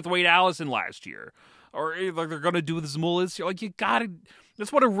they did with Wade Allison last year, or like they're going to do with Zamula. Like you got to.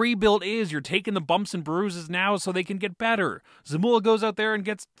 That's what a rebuild is. You're taking the bumps and bruises now so they can get better. Zamula goes out there and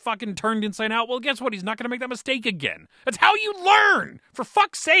gets fucking turned inside out. Well, guess what? He's not going to make that mistake again. That's how you learn, for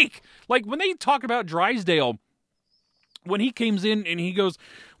fuck's sake. Like, when they talk about Drysdale, when he comes in and he goes,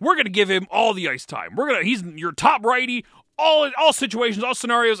 we're going to give him all the ice time. He's your top righty, all situations, all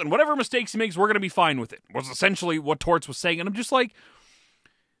scenarios, and whatever mistakes he makes, we're going to be fine with it, was essentially what Torts was saying. And I'm just like,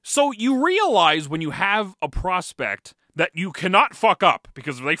 so you realize when you have a prospect that you cannot fuck up,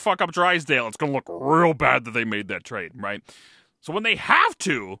 because if they fuck up Drysdale, it's going to look real bad that they made that trade, right? So when they have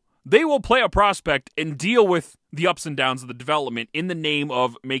to, they will play a prospect and deal with the ups and downs of the development in the name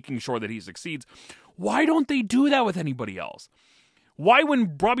of making sure that he succeeds. Why don't they do that with anybody else? Why,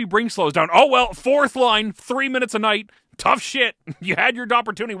 when Robbie Brink slows down, oh, well, fourth line, 3 minutes a night, tough shit. You had your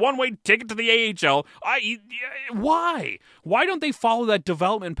opportunity, one-way ticket to the AHL. Why? Why don't they follow that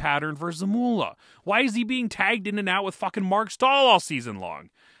development pattern for Zamula? Why is he being tagged in and out with fucking Mark Stahl all season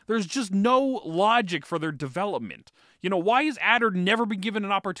long? There's just no logic for their development. Why has Adder never been given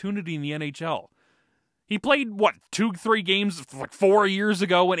an opportunity in the NHL? He played, 2-3 games like 4 years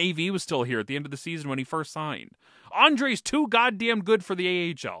ago when AV was still here at the end of the season when he first signed. Andre's too goddamn good for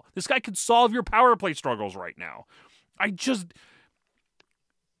the AHL. This guy could solve your power play struggles right now.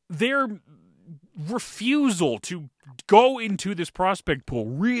 Their refusal to go into this prospect pool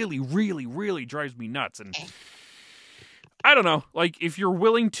really, really, really drives me nuts. And I don't know, like, if you're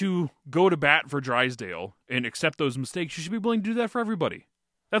willing to go to bat for Drysdale and accept those mistakes, you should be willing to do that for everybody.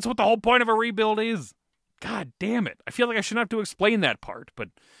 That's what the whole point of a rebuild is. God damn it. I feel like I shouldn't have to explain that part, but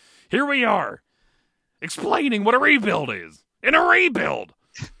here we are, explaining what a rebuild is. In a rebuild!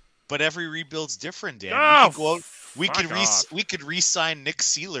 But every rebuild's different, Dan. Oh, we could re-sign Nick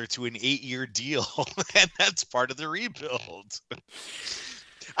Seeler to an 8-year deal, and that's part of the rebuild.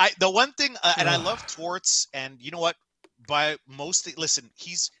 The one thing, and I love Torts, and you know what?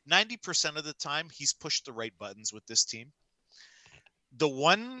 He's 90% of the time he's pushed the right buttons with this team. The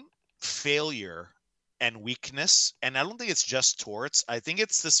one failure and weakness, and I don't think it's just Torts. I think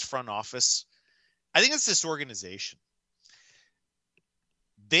it's this front office. I think it's this organization.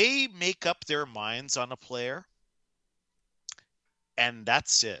 They make up their minds on a player, and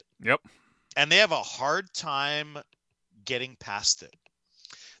that's it. Yep. And they have a hard time getting past it.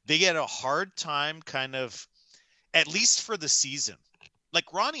 They get a hard time kind of, at least for the season.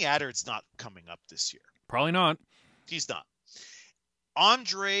 Like Ronnie Adder's not coming up this year. Probably not. He's not.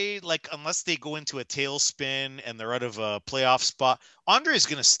 Andre, like, unless they go into a tailspin and they're out of a playoff spot, Andre is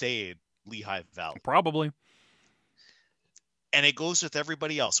going to stay at Lehigh Valley. Probably. And it goes with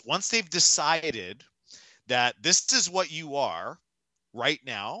everybody else. Once they've decided that this is what you are right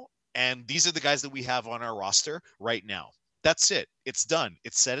now, and these are the guys that we have on our roster right now, that's it. It's done.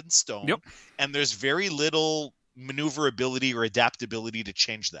 It's set in stone. Yep. And there's very little maneuverability or adaptability to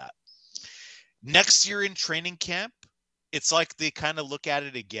change that. Next year in training camp, it's like they kind of look at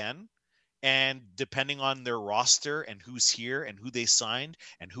it again, and depending on their roster and who's here and who they signed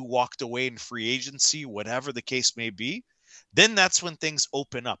and who walked away in free agency, whatever the case may be, then that's when things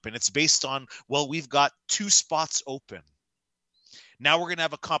open up. And it's based on, well, we've got 2 spots open. Now we're going to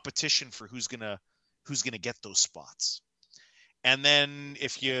have a competition for who's going to get those spots. And then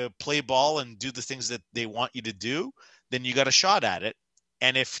if you play ball and do the things that they want you to do, then you got a shot at it.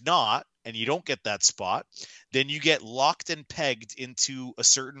 And if not, and you don't get that spot, then you get locked and pegged into a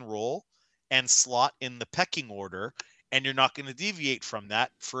certain role and slot in the pecking order, and you're not going to deviate from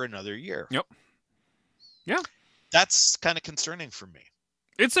that for another year. Yep. Yeah. That's kind of concerning for me.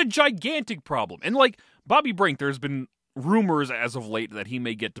 It's a gigantic problem. And, like, Bobby Brink, there's been rumors as of late that he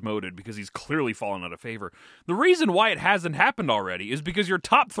may get demoted because he's clearly fallen out of favor. The reason why it hasn't happened already is because your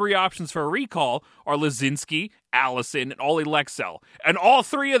top 3 options for a recall are Lazinski, Allison, and Ollie Lexell. And all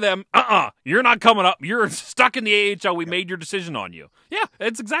 3 of them, you're not coming up. You're stuck in the AHL. We made your decision on you. Yeah,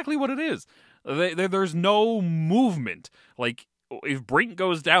 that's exactly what it is. There's no movement. Like, if Brink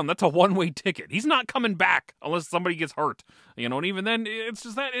goes down, that's a one-way ticket. He's not coming back unless somebody gets hurt. And even then,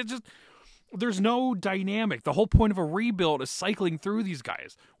 there's no dynamic. The whole point of a rebuild is cycling through these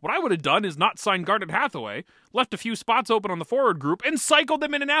guys. What I would have done is not sign Garnet Hathaway, left a few spots open on the forward group, and cycled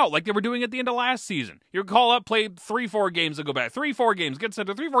them in and out like they were doing at the end of last season. You call up, play 3-4 games, and go back. 3-4 games, get sent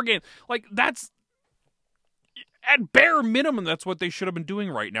to 3-4 games. Like, that's, at bare minimum, that's what they should have been doing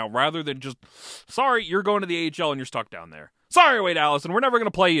right now, rather than just, sorry, you're going to the AHL and you're stuck down there. Sorry, Wade Allison, we're never going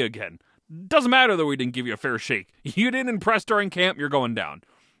to play you again. Doesn't matter that we didn't give you a fair shake. You didn't impress during camp, you're going down.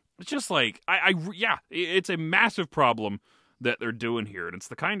 It's just like, it's a massive problem that they're doing here. And it's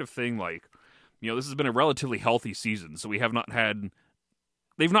the kind of thing like, this has been a relatively healthy season. So they've not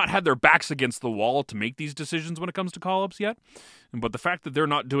had their backs against the wall to make these decisions when it comes to call-ups yet. But the fact that they're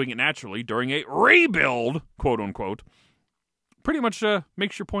not doing it naturally during a rebuild, quote unquote, pretty much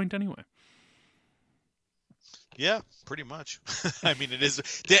makes your point anyway. Yeah, pretty much. I mean, it is.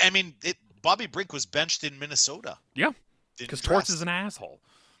 Bobby Brink was benched in Minnesota. Yeah, because Torts is an asshole.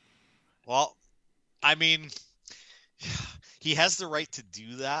 Well, I mean, he has the right to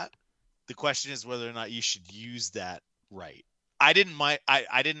do that. The question is whether or not you should use that right. I didn't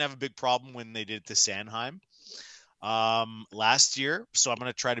have a big problem when they did it to Sanheim last year, so I'm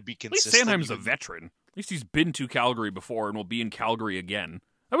going to try to be consistent. At least Sanheim's a veteran. At least he's been to Calgary before and will be in Calgary again.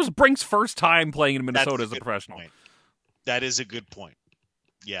 That was Brink's first time playing in Minnesota as a professional. Point. That is a good point.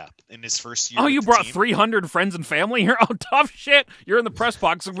 Yeah, in his first year. Oh, you brought 300 friends and family here? Oh, tough shit. You're in the press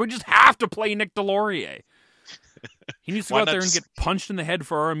box. We just have to play Nick Delorier. He needs to go out there and get punched in the head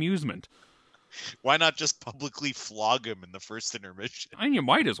for our amusement. Why not just publicly flog him in the first intermission? I mean, you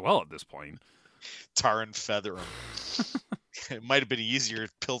might as well at this point. Tar and feather him. It might have been an easier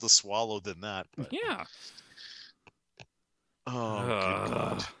pill to swallow than that. But... Yeah. Oh, good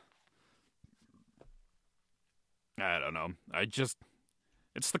God. I don't know.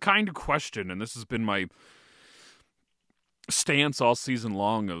 It's the kind of question, and this has been my stance all season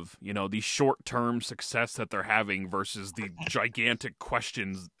long of, the short-term success that they're having versus the gigantic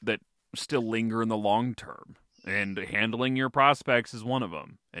questions that still linger in the long term. And handling your prospects is one of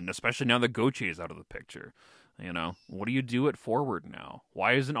them. And especially now that Gauthier is out of the picture. What do you do at forward now?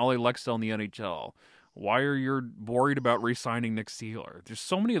 Why isn't Ollie Lexell in the NHL? Why are you worried about re-signing Nick Seeler? There's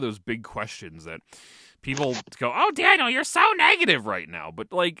so many of those big questions that people go, oh, Daniel, you're so negative right now. But,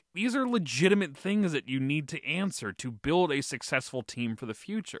 these are legitimate things that you need to answer to build a successful team for the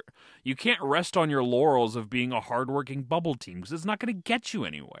future. You can't rest on your laurels of being a hardworking bubble team because it's not going to get you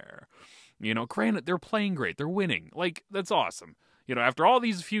anywhere. Granted, they're playing great. They're winning. That's awesome. After all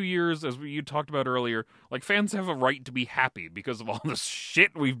these few years, as you talked about earlier, fans have a right to be happy because of all the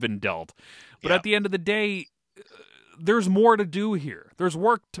shit we've been dealt. But at the end of the day, there's more to do here. There's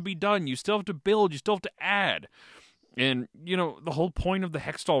work to be done. You still have to build. You still have to add. And, the whole point of the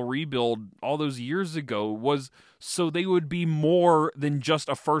Hextall rebuild all those years ago was so they would be more than just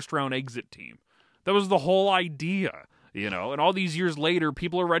a first-round exit team. That was the whole idea, and all these years later,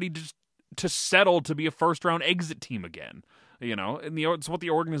 people are ready to settle to be a first-round exit team again. And it's what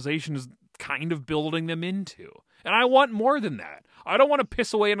the organization is kind of building them into. And I want more than that. I don't want to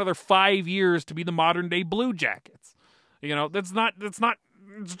piss away another 5 years to be the modern-day Blue Jackets.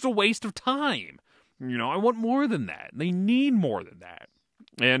 It's a waste of time. I want more than that. They need more than that.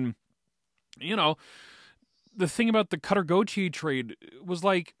 And, the thing about the Cutter-Gauthier trade was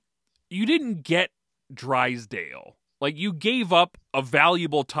you didn't get Drysdale. You gave up a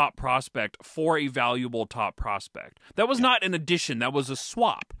valuable top prospect for a valuable top prospect. That was not an addition. That was a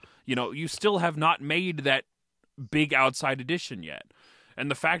swap. You still have not made that big outside addition yet. And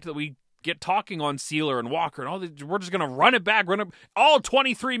the fact that we get talking on Seeler and Walker and all we're just going to run it back, all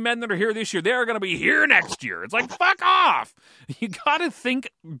 23 men that are here this year, they're going to be here next year. It's fuck off. You got to think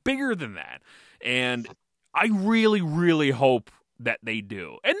bigger than that. And I really, really hope that they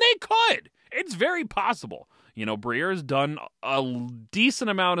do. And they could. It's very possible. Briere has done a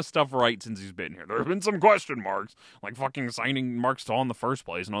decent amount of stuff right since he's been here. There have been some question marks, like fucking signing Mark Stahl in the first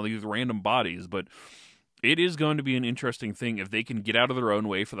place and all these random bodies, but it is going to be an interesting thing if they can get out of their own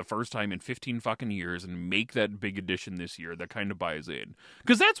way for the first time in 15 fucking years and make that big addition this year that kind of buys in.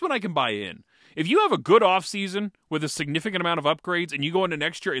 Because that's when I can buy in. If you have a good offseason with a significant amount of upgrades and you go into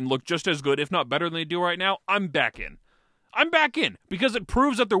next year and look just as good, if not better than they do right now, I'm back in. I'm back in because it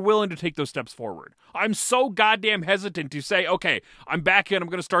proves that they're willing to take those steps forward. I'm so goddamn hesitant to say, okay, I'm back in, I'm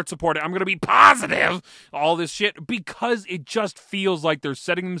going to start supporting, I'm going to be positive, all this shit, because it just feels like they're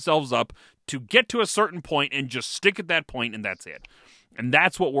setting themselves up to get to a certain point and just stick at that point, and that's it. And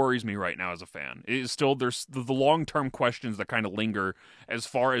that's what worries me right now as a fan. It is still, there's the long-term questions that kind of linger as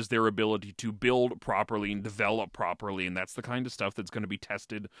far as their ability to build properly and develop properly, and that's the kind of stuff that's going to be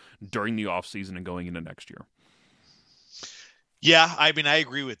tested during the offseason and going into next year. Yeah, I mean, I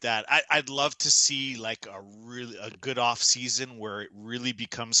agree with that. I'd love to see like a good off season where it really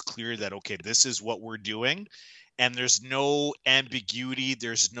becomes clear that, okay, this is what we're doing, and there's no ambiguity.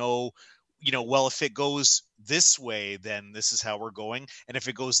 There's no, well, if it goes this way, then this is how we're going, and if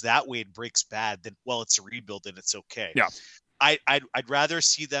it goes that way, it breaks bad. Then, well, it's a rebuild, and it's okay. Yeah. I'd rather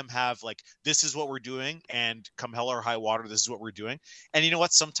see them have like, this is what we're doing, and come hell or high water, this is what we're doing. And you know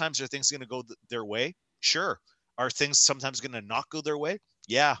what? Sometimes are things going to go their way? Sure. Are things sometimes going to not go their way?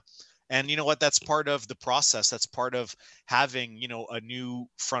 Yeah. And you know what? That's part of the process. That's part of having, a new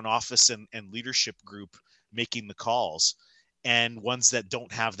front office and leadership group making the calls, and ones that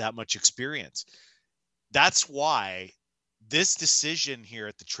don't have that much experience. That's why this decision here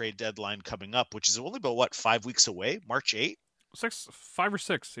at the trade deadline coming up, which is only about 5 weeks away, March 8th? 5 or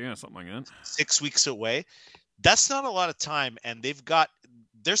 6. Yeah, something like that. 6 weeks away. That's not a lot of time. And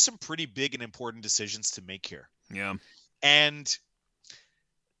there's some pretty big and important decisions to make here. Yeah. And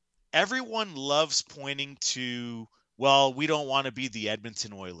everyone loves pointing to, well, we don't want to be the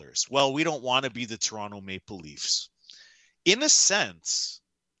Edmonton Oilers. Well, we don't want to be the Toronto Maple Leafs. In a sense,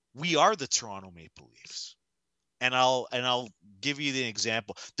 we are the Toronto Maple Leafs. And I'll give you the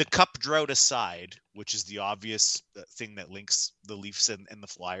example. The cup drought aside, which is the obvious thing that links the Leafs and the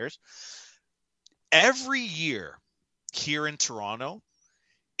Flyers. Every year here in Toronto,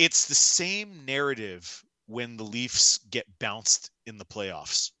 it's the same narrative when the Leafs get bounced in the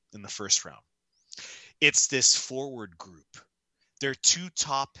playoffs in the first round. It's this forward group. They're too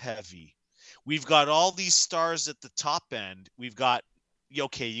top heavy. We've got all these stars at the top end. You got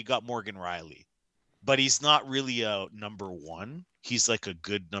Morgan Riley, but he's not really a number one. He's like a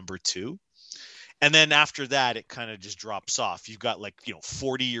good number two. And then after that, it kind of just drops off. You've got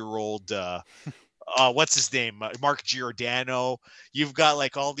 40-year-old, what's his name? Mark Giordano. You've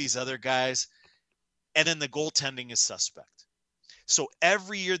got all these other guys. And then the goaltending is suspect. So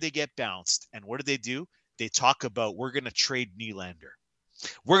every year they get bounced. And what do? They talk about, we're going to trade Nylander.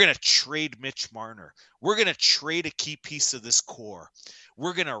 We're going to trade Mitch Marner. We're going to trade a key piece of this core.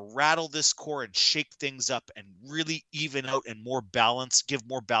 We're going to rattle this core and shake things up and really even out and give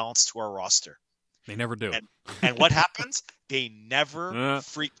more balance to our roster. They never do. And what happens? They never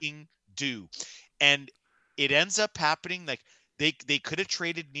freaking do. And it ends up happening they could have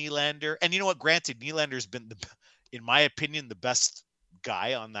traded Nylander. And you know what? Granted, Nylander's been, in my opinion, the best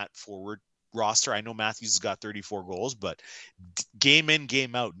guy on that forward roster. I know Matthews has got 34 goals, but game in,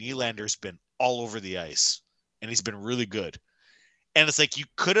 game out, Nylander's been all over the ice, and he's been really good. And it's you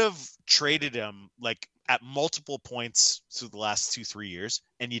could have traded him at multiple points through the last 2-3 years,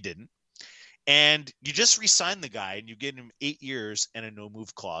 and you didn't. And you just re-signed the guy, and you get him 8 years and a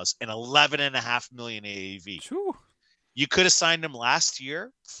no-move clause and $11.5 million AAV. Whew. You could have signed him last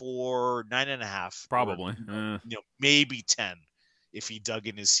year for 9.5, probably, maybe 10 if he dug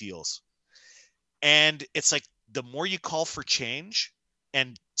in his heels. And it's the more you call for change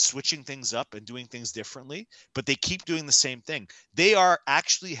and switching things up and doing things differently, but they keep doing the same thing. They are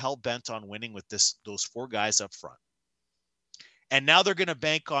actually hell-bent on winning with those 4 guys up front. And now they're going to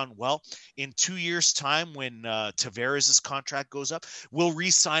bank on, in 2 years' time when Tavares' contract goes up, we'll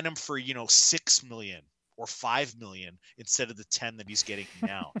re-sign him for, $6 million or $5 million instead of the 10 that he's getting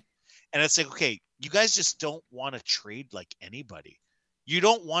now. And it's okay, you guys just don't want to trade like anybody. You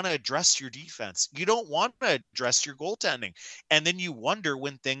don't want to address your defense. You don't want to address your goaltending. And then you wonder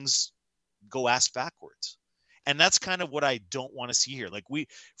when things go ass backwards. And that's kind of what I don't want to see here.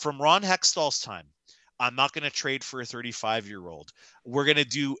 From Ron Hextall's time, I'm not going to trade for a 35-year-old. We're going to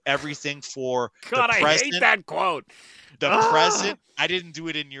do everything for the present. I hate that quote. The present. I didn't do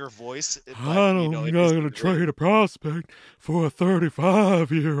it in your voice. But, I'm not going to trade a prospect for a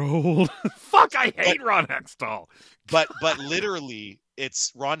 35-year-old. Fuck, I hate Ron Hextall. But literally,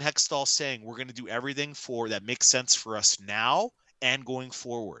 it's Ron Hextall saying we're going to do everything that makes sense for us now and going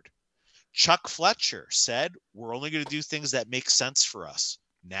forward. Chuck Fletcher said we're only going to do things that make sense for us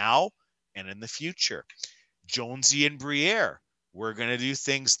now and in the future. Jonesy and Briere, we're going to do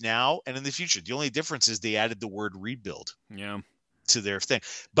things now and in the future. The only difference is they added the word rebuild to their thing.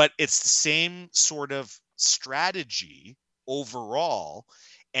 But it's the same sort of strategy overall.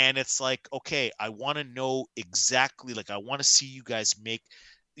 And it's like, okay, I want to know exactly, like, I want to see you guys make,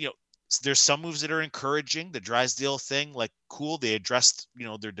 there's some moves that are encouraging. The Drysdale thing, like, cool. They addressed,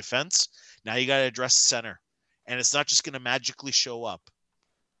 their defense. Now you got to address center. And it's not just going to magically show up.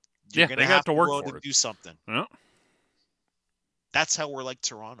 You're going they to got have to to work go out for and it. do something. Yeah. That's how we're like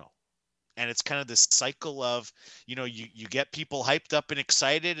Toronto. And it's kind of this cycle of, you get people hyped up and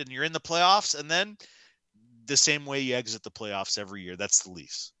excited and you're in the playoffs, and then the same way you exit the playoffs every year. That's the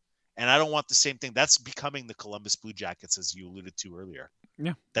Leafs. And I don't want the same thing. That's becoming the Columbus Blue Jackets, as you alluded to earlier.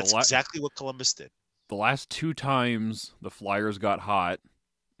 Yeah. That's exactly what Columbus did. The last 2 times the Flyers got hot,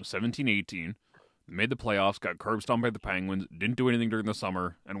 17-18, made the playoffs, got curb stomped by the Penguins, didn't do anything during the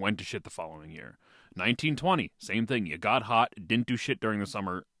summer, and went to shit the following year. 19-20, same thing. You got hot, didn't do shit during the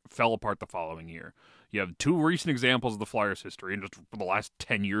summer, fell apart the following year. You have 2 recent examples of the Flyers' history, and just for the last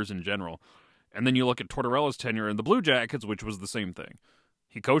 10 years in general. And then you look at Tortorella's tenure in the Blue Jackets, which was the same thing.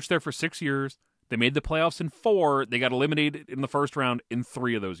 He coached there for 6 years. They made the playoffs in 4. They got eliminated in the first round in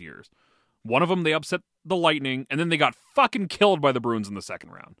 3 of those years. One of them, they upset the Lightning, and then they got fucking killed by the Bruins in the second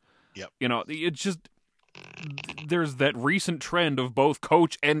round. Yep. It's just, there's that recent trend of both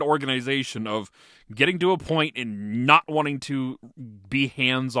coach and organization of getting to a point and not wanting to be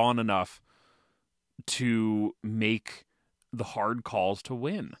hands-on enough to make the hard calls to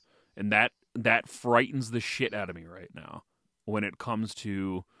win. And that frightens the shit out of me right now when it comes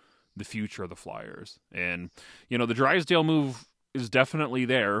to the future of the Flyers. And, the Drysdale move is definitely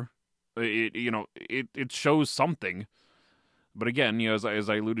there. It shows something. But again, as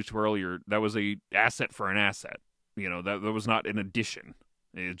I alluded to earlier, that was a asset for an asset. That was not an addition.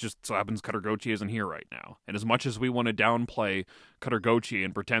 It just so happens Cutter Gauthier isn't here right now. And as much as we want to downplay Cutter Gauthier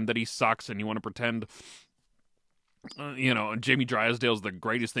and pretend that he sucks, and you want to pretend, Jamie Drysdale's the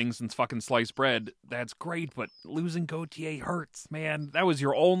greatest thing since fucking sliced bread, that's great, but losing Gauthier hurts, man. That was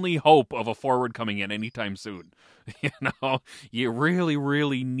your only hope of a forward coming in anytime soon. You really,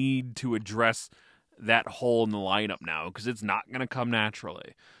 really need to address that hole in the lineup now, because it's not going to come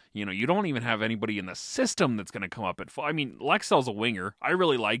naturally. You don't even have anybody in the system that's going to come up at full. I mean, Lexell's a winger. I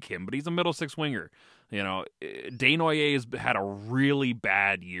really like him, but he's a middle 6 winger. Desnoyers has had a really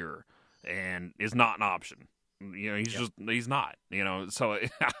bad year and is not an option. He's not, so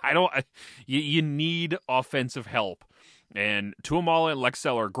you need offensive help. And Tuamala and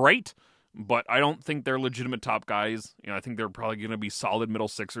Lexell are great, but I don't think they're legitimate top guys. I think they're probably going to be solid middle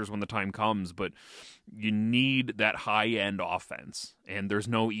sixers when the time comes, but you need that high-end offense, and there's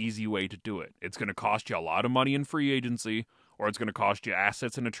no easy way to do it. It's going to cost you a lot of money in free agency, or it's going to cost you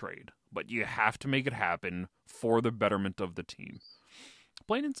assets in a trade, but you have to make it happen for the betterment of the team.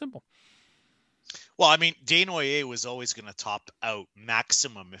 Plain and simple. Well, I mean, Desnoyers was always going to top out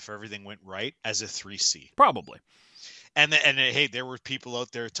maximum, if everything went right, as a 3C. Probably. And hey, there were people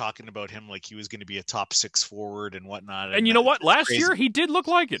out there talking about him like he was going to be a top 6 forward and whatnot. And you know what? Last year, he did look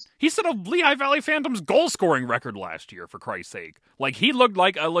like it. He set a Lehigh Valley Phantoms goal-scoring record last year, for Christ's sake. Like, he looked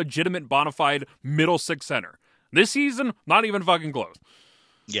like a legitimate bona fide middle 6 center. This season, not even fucking close.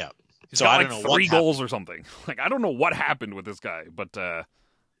 Yeah. He's got like 3 goals or something. Like, I don't know what happened with this guy, but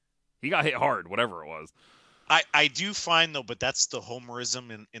he got hit hard, whatever it was. I do find, though, but that's the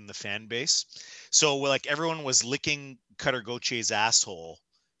homerism in the fan base. So, like, everyone was licking Cutter Gauthier's asshole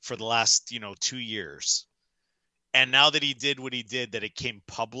for the last, 2 years. And now that he did what he did, that it came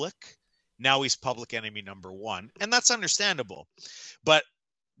public, now he's public enemy number 1. And that's understandable. But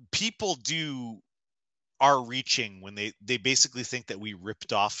people are reaching when they basically think that we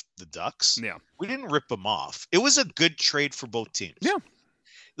ripped off the Ducks. Yeah. We didn't rip them off. It was a good trade for both teams. Yeah.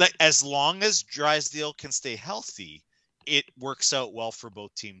 Like, as long as Drysdale can stay healthy, it works out well for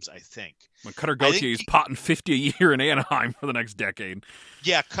both teams, I think. When Cutter Gauthier is potting 50 a year in Anaheim for the next decade.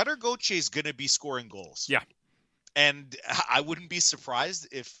 Yeah, Cutter Gauthier is going to be scoring goals. Yeah. And I wouldn't be surprised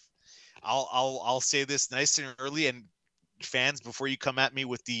if I'll say this nice and early, and fans, before you come at me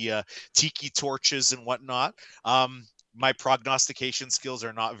with the tiki torches and whatnot, my prognostication skills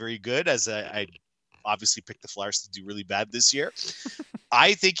are not very good, as I obviously picked the Flyers to do really bad this year.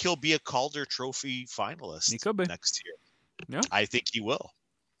 I think he'll be a Calder Trophy finalist He could be. next year. Yeah. I think he will.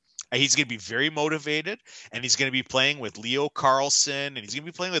 He's going to be very motivated, and he's going to be playing with Leo Carlson, and he's going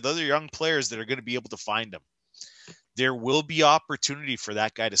to be playing with other young players that are going to be able to find him. There will be opportunity for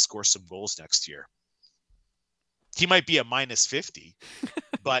that guy to score some goals next year. He might be a minus 50,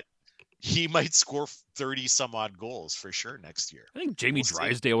 but he might score 30 some odd goals for sure next year. I think Jamie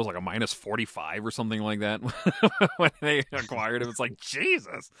Drysdale was like a minus 45 or something like that when they acquired him. It's like,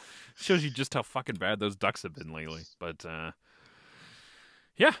 Jesus. Shows you just how fucking bad those Ducks have been lately. But,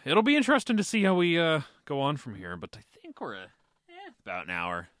 yeah, it'll be interesting to see how we go on from here. But I think we're About an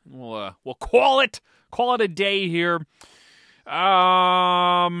hour. We'll call it a day here.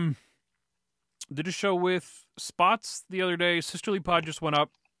 Did a show with Spots the other day. Sisterly Pod just went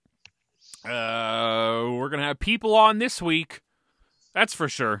up. We're gonna have people on this week. That's for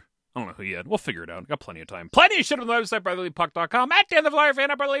sure. I don't know who yet. We'll figure it out. Got plenty of time. Plenty of shit on the website, brotherlypuck.com, at Dan the Flyer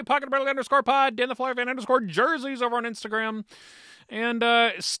Fan, at brotherlypuck, _pod, Dan the Flyer Fan _jerseys over on Instagram. And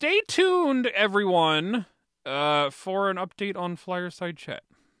stay tuned, everyone, for an update on Flyerside Chat.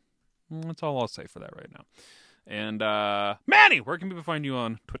 That's all I'll say for that right now. And Manny, where can people find you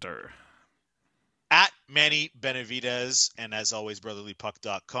on Twitter? At Manny Benavidez, and as always,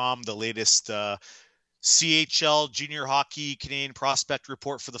 brotherlypuck.com. The latest CHL Junior Hockey Canadian Prospect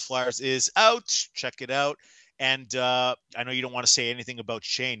Report for the Flyers is out. Check it out. And I know you don't want to say anything about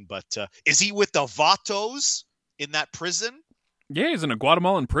Shane, but is he with the Vatos in that prison? Yeah, he's in a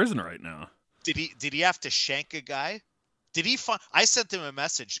Guatemalan prison right now. Did he have to shank a guy? Did he find? I sent him a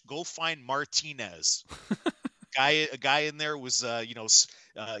message. Go find Martinez. A guy in there was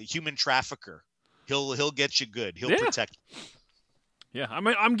human trafficker. He'll get you good. He'll protect you. Yeah,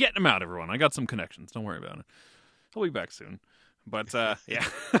 I'm getting him out, everyone. I got some connections. Don't worry about it. He'll be back soon. But yeah.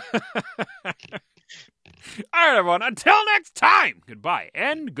 All right, everyone. Until next time. Goodbye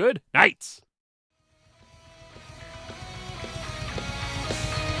and good nights.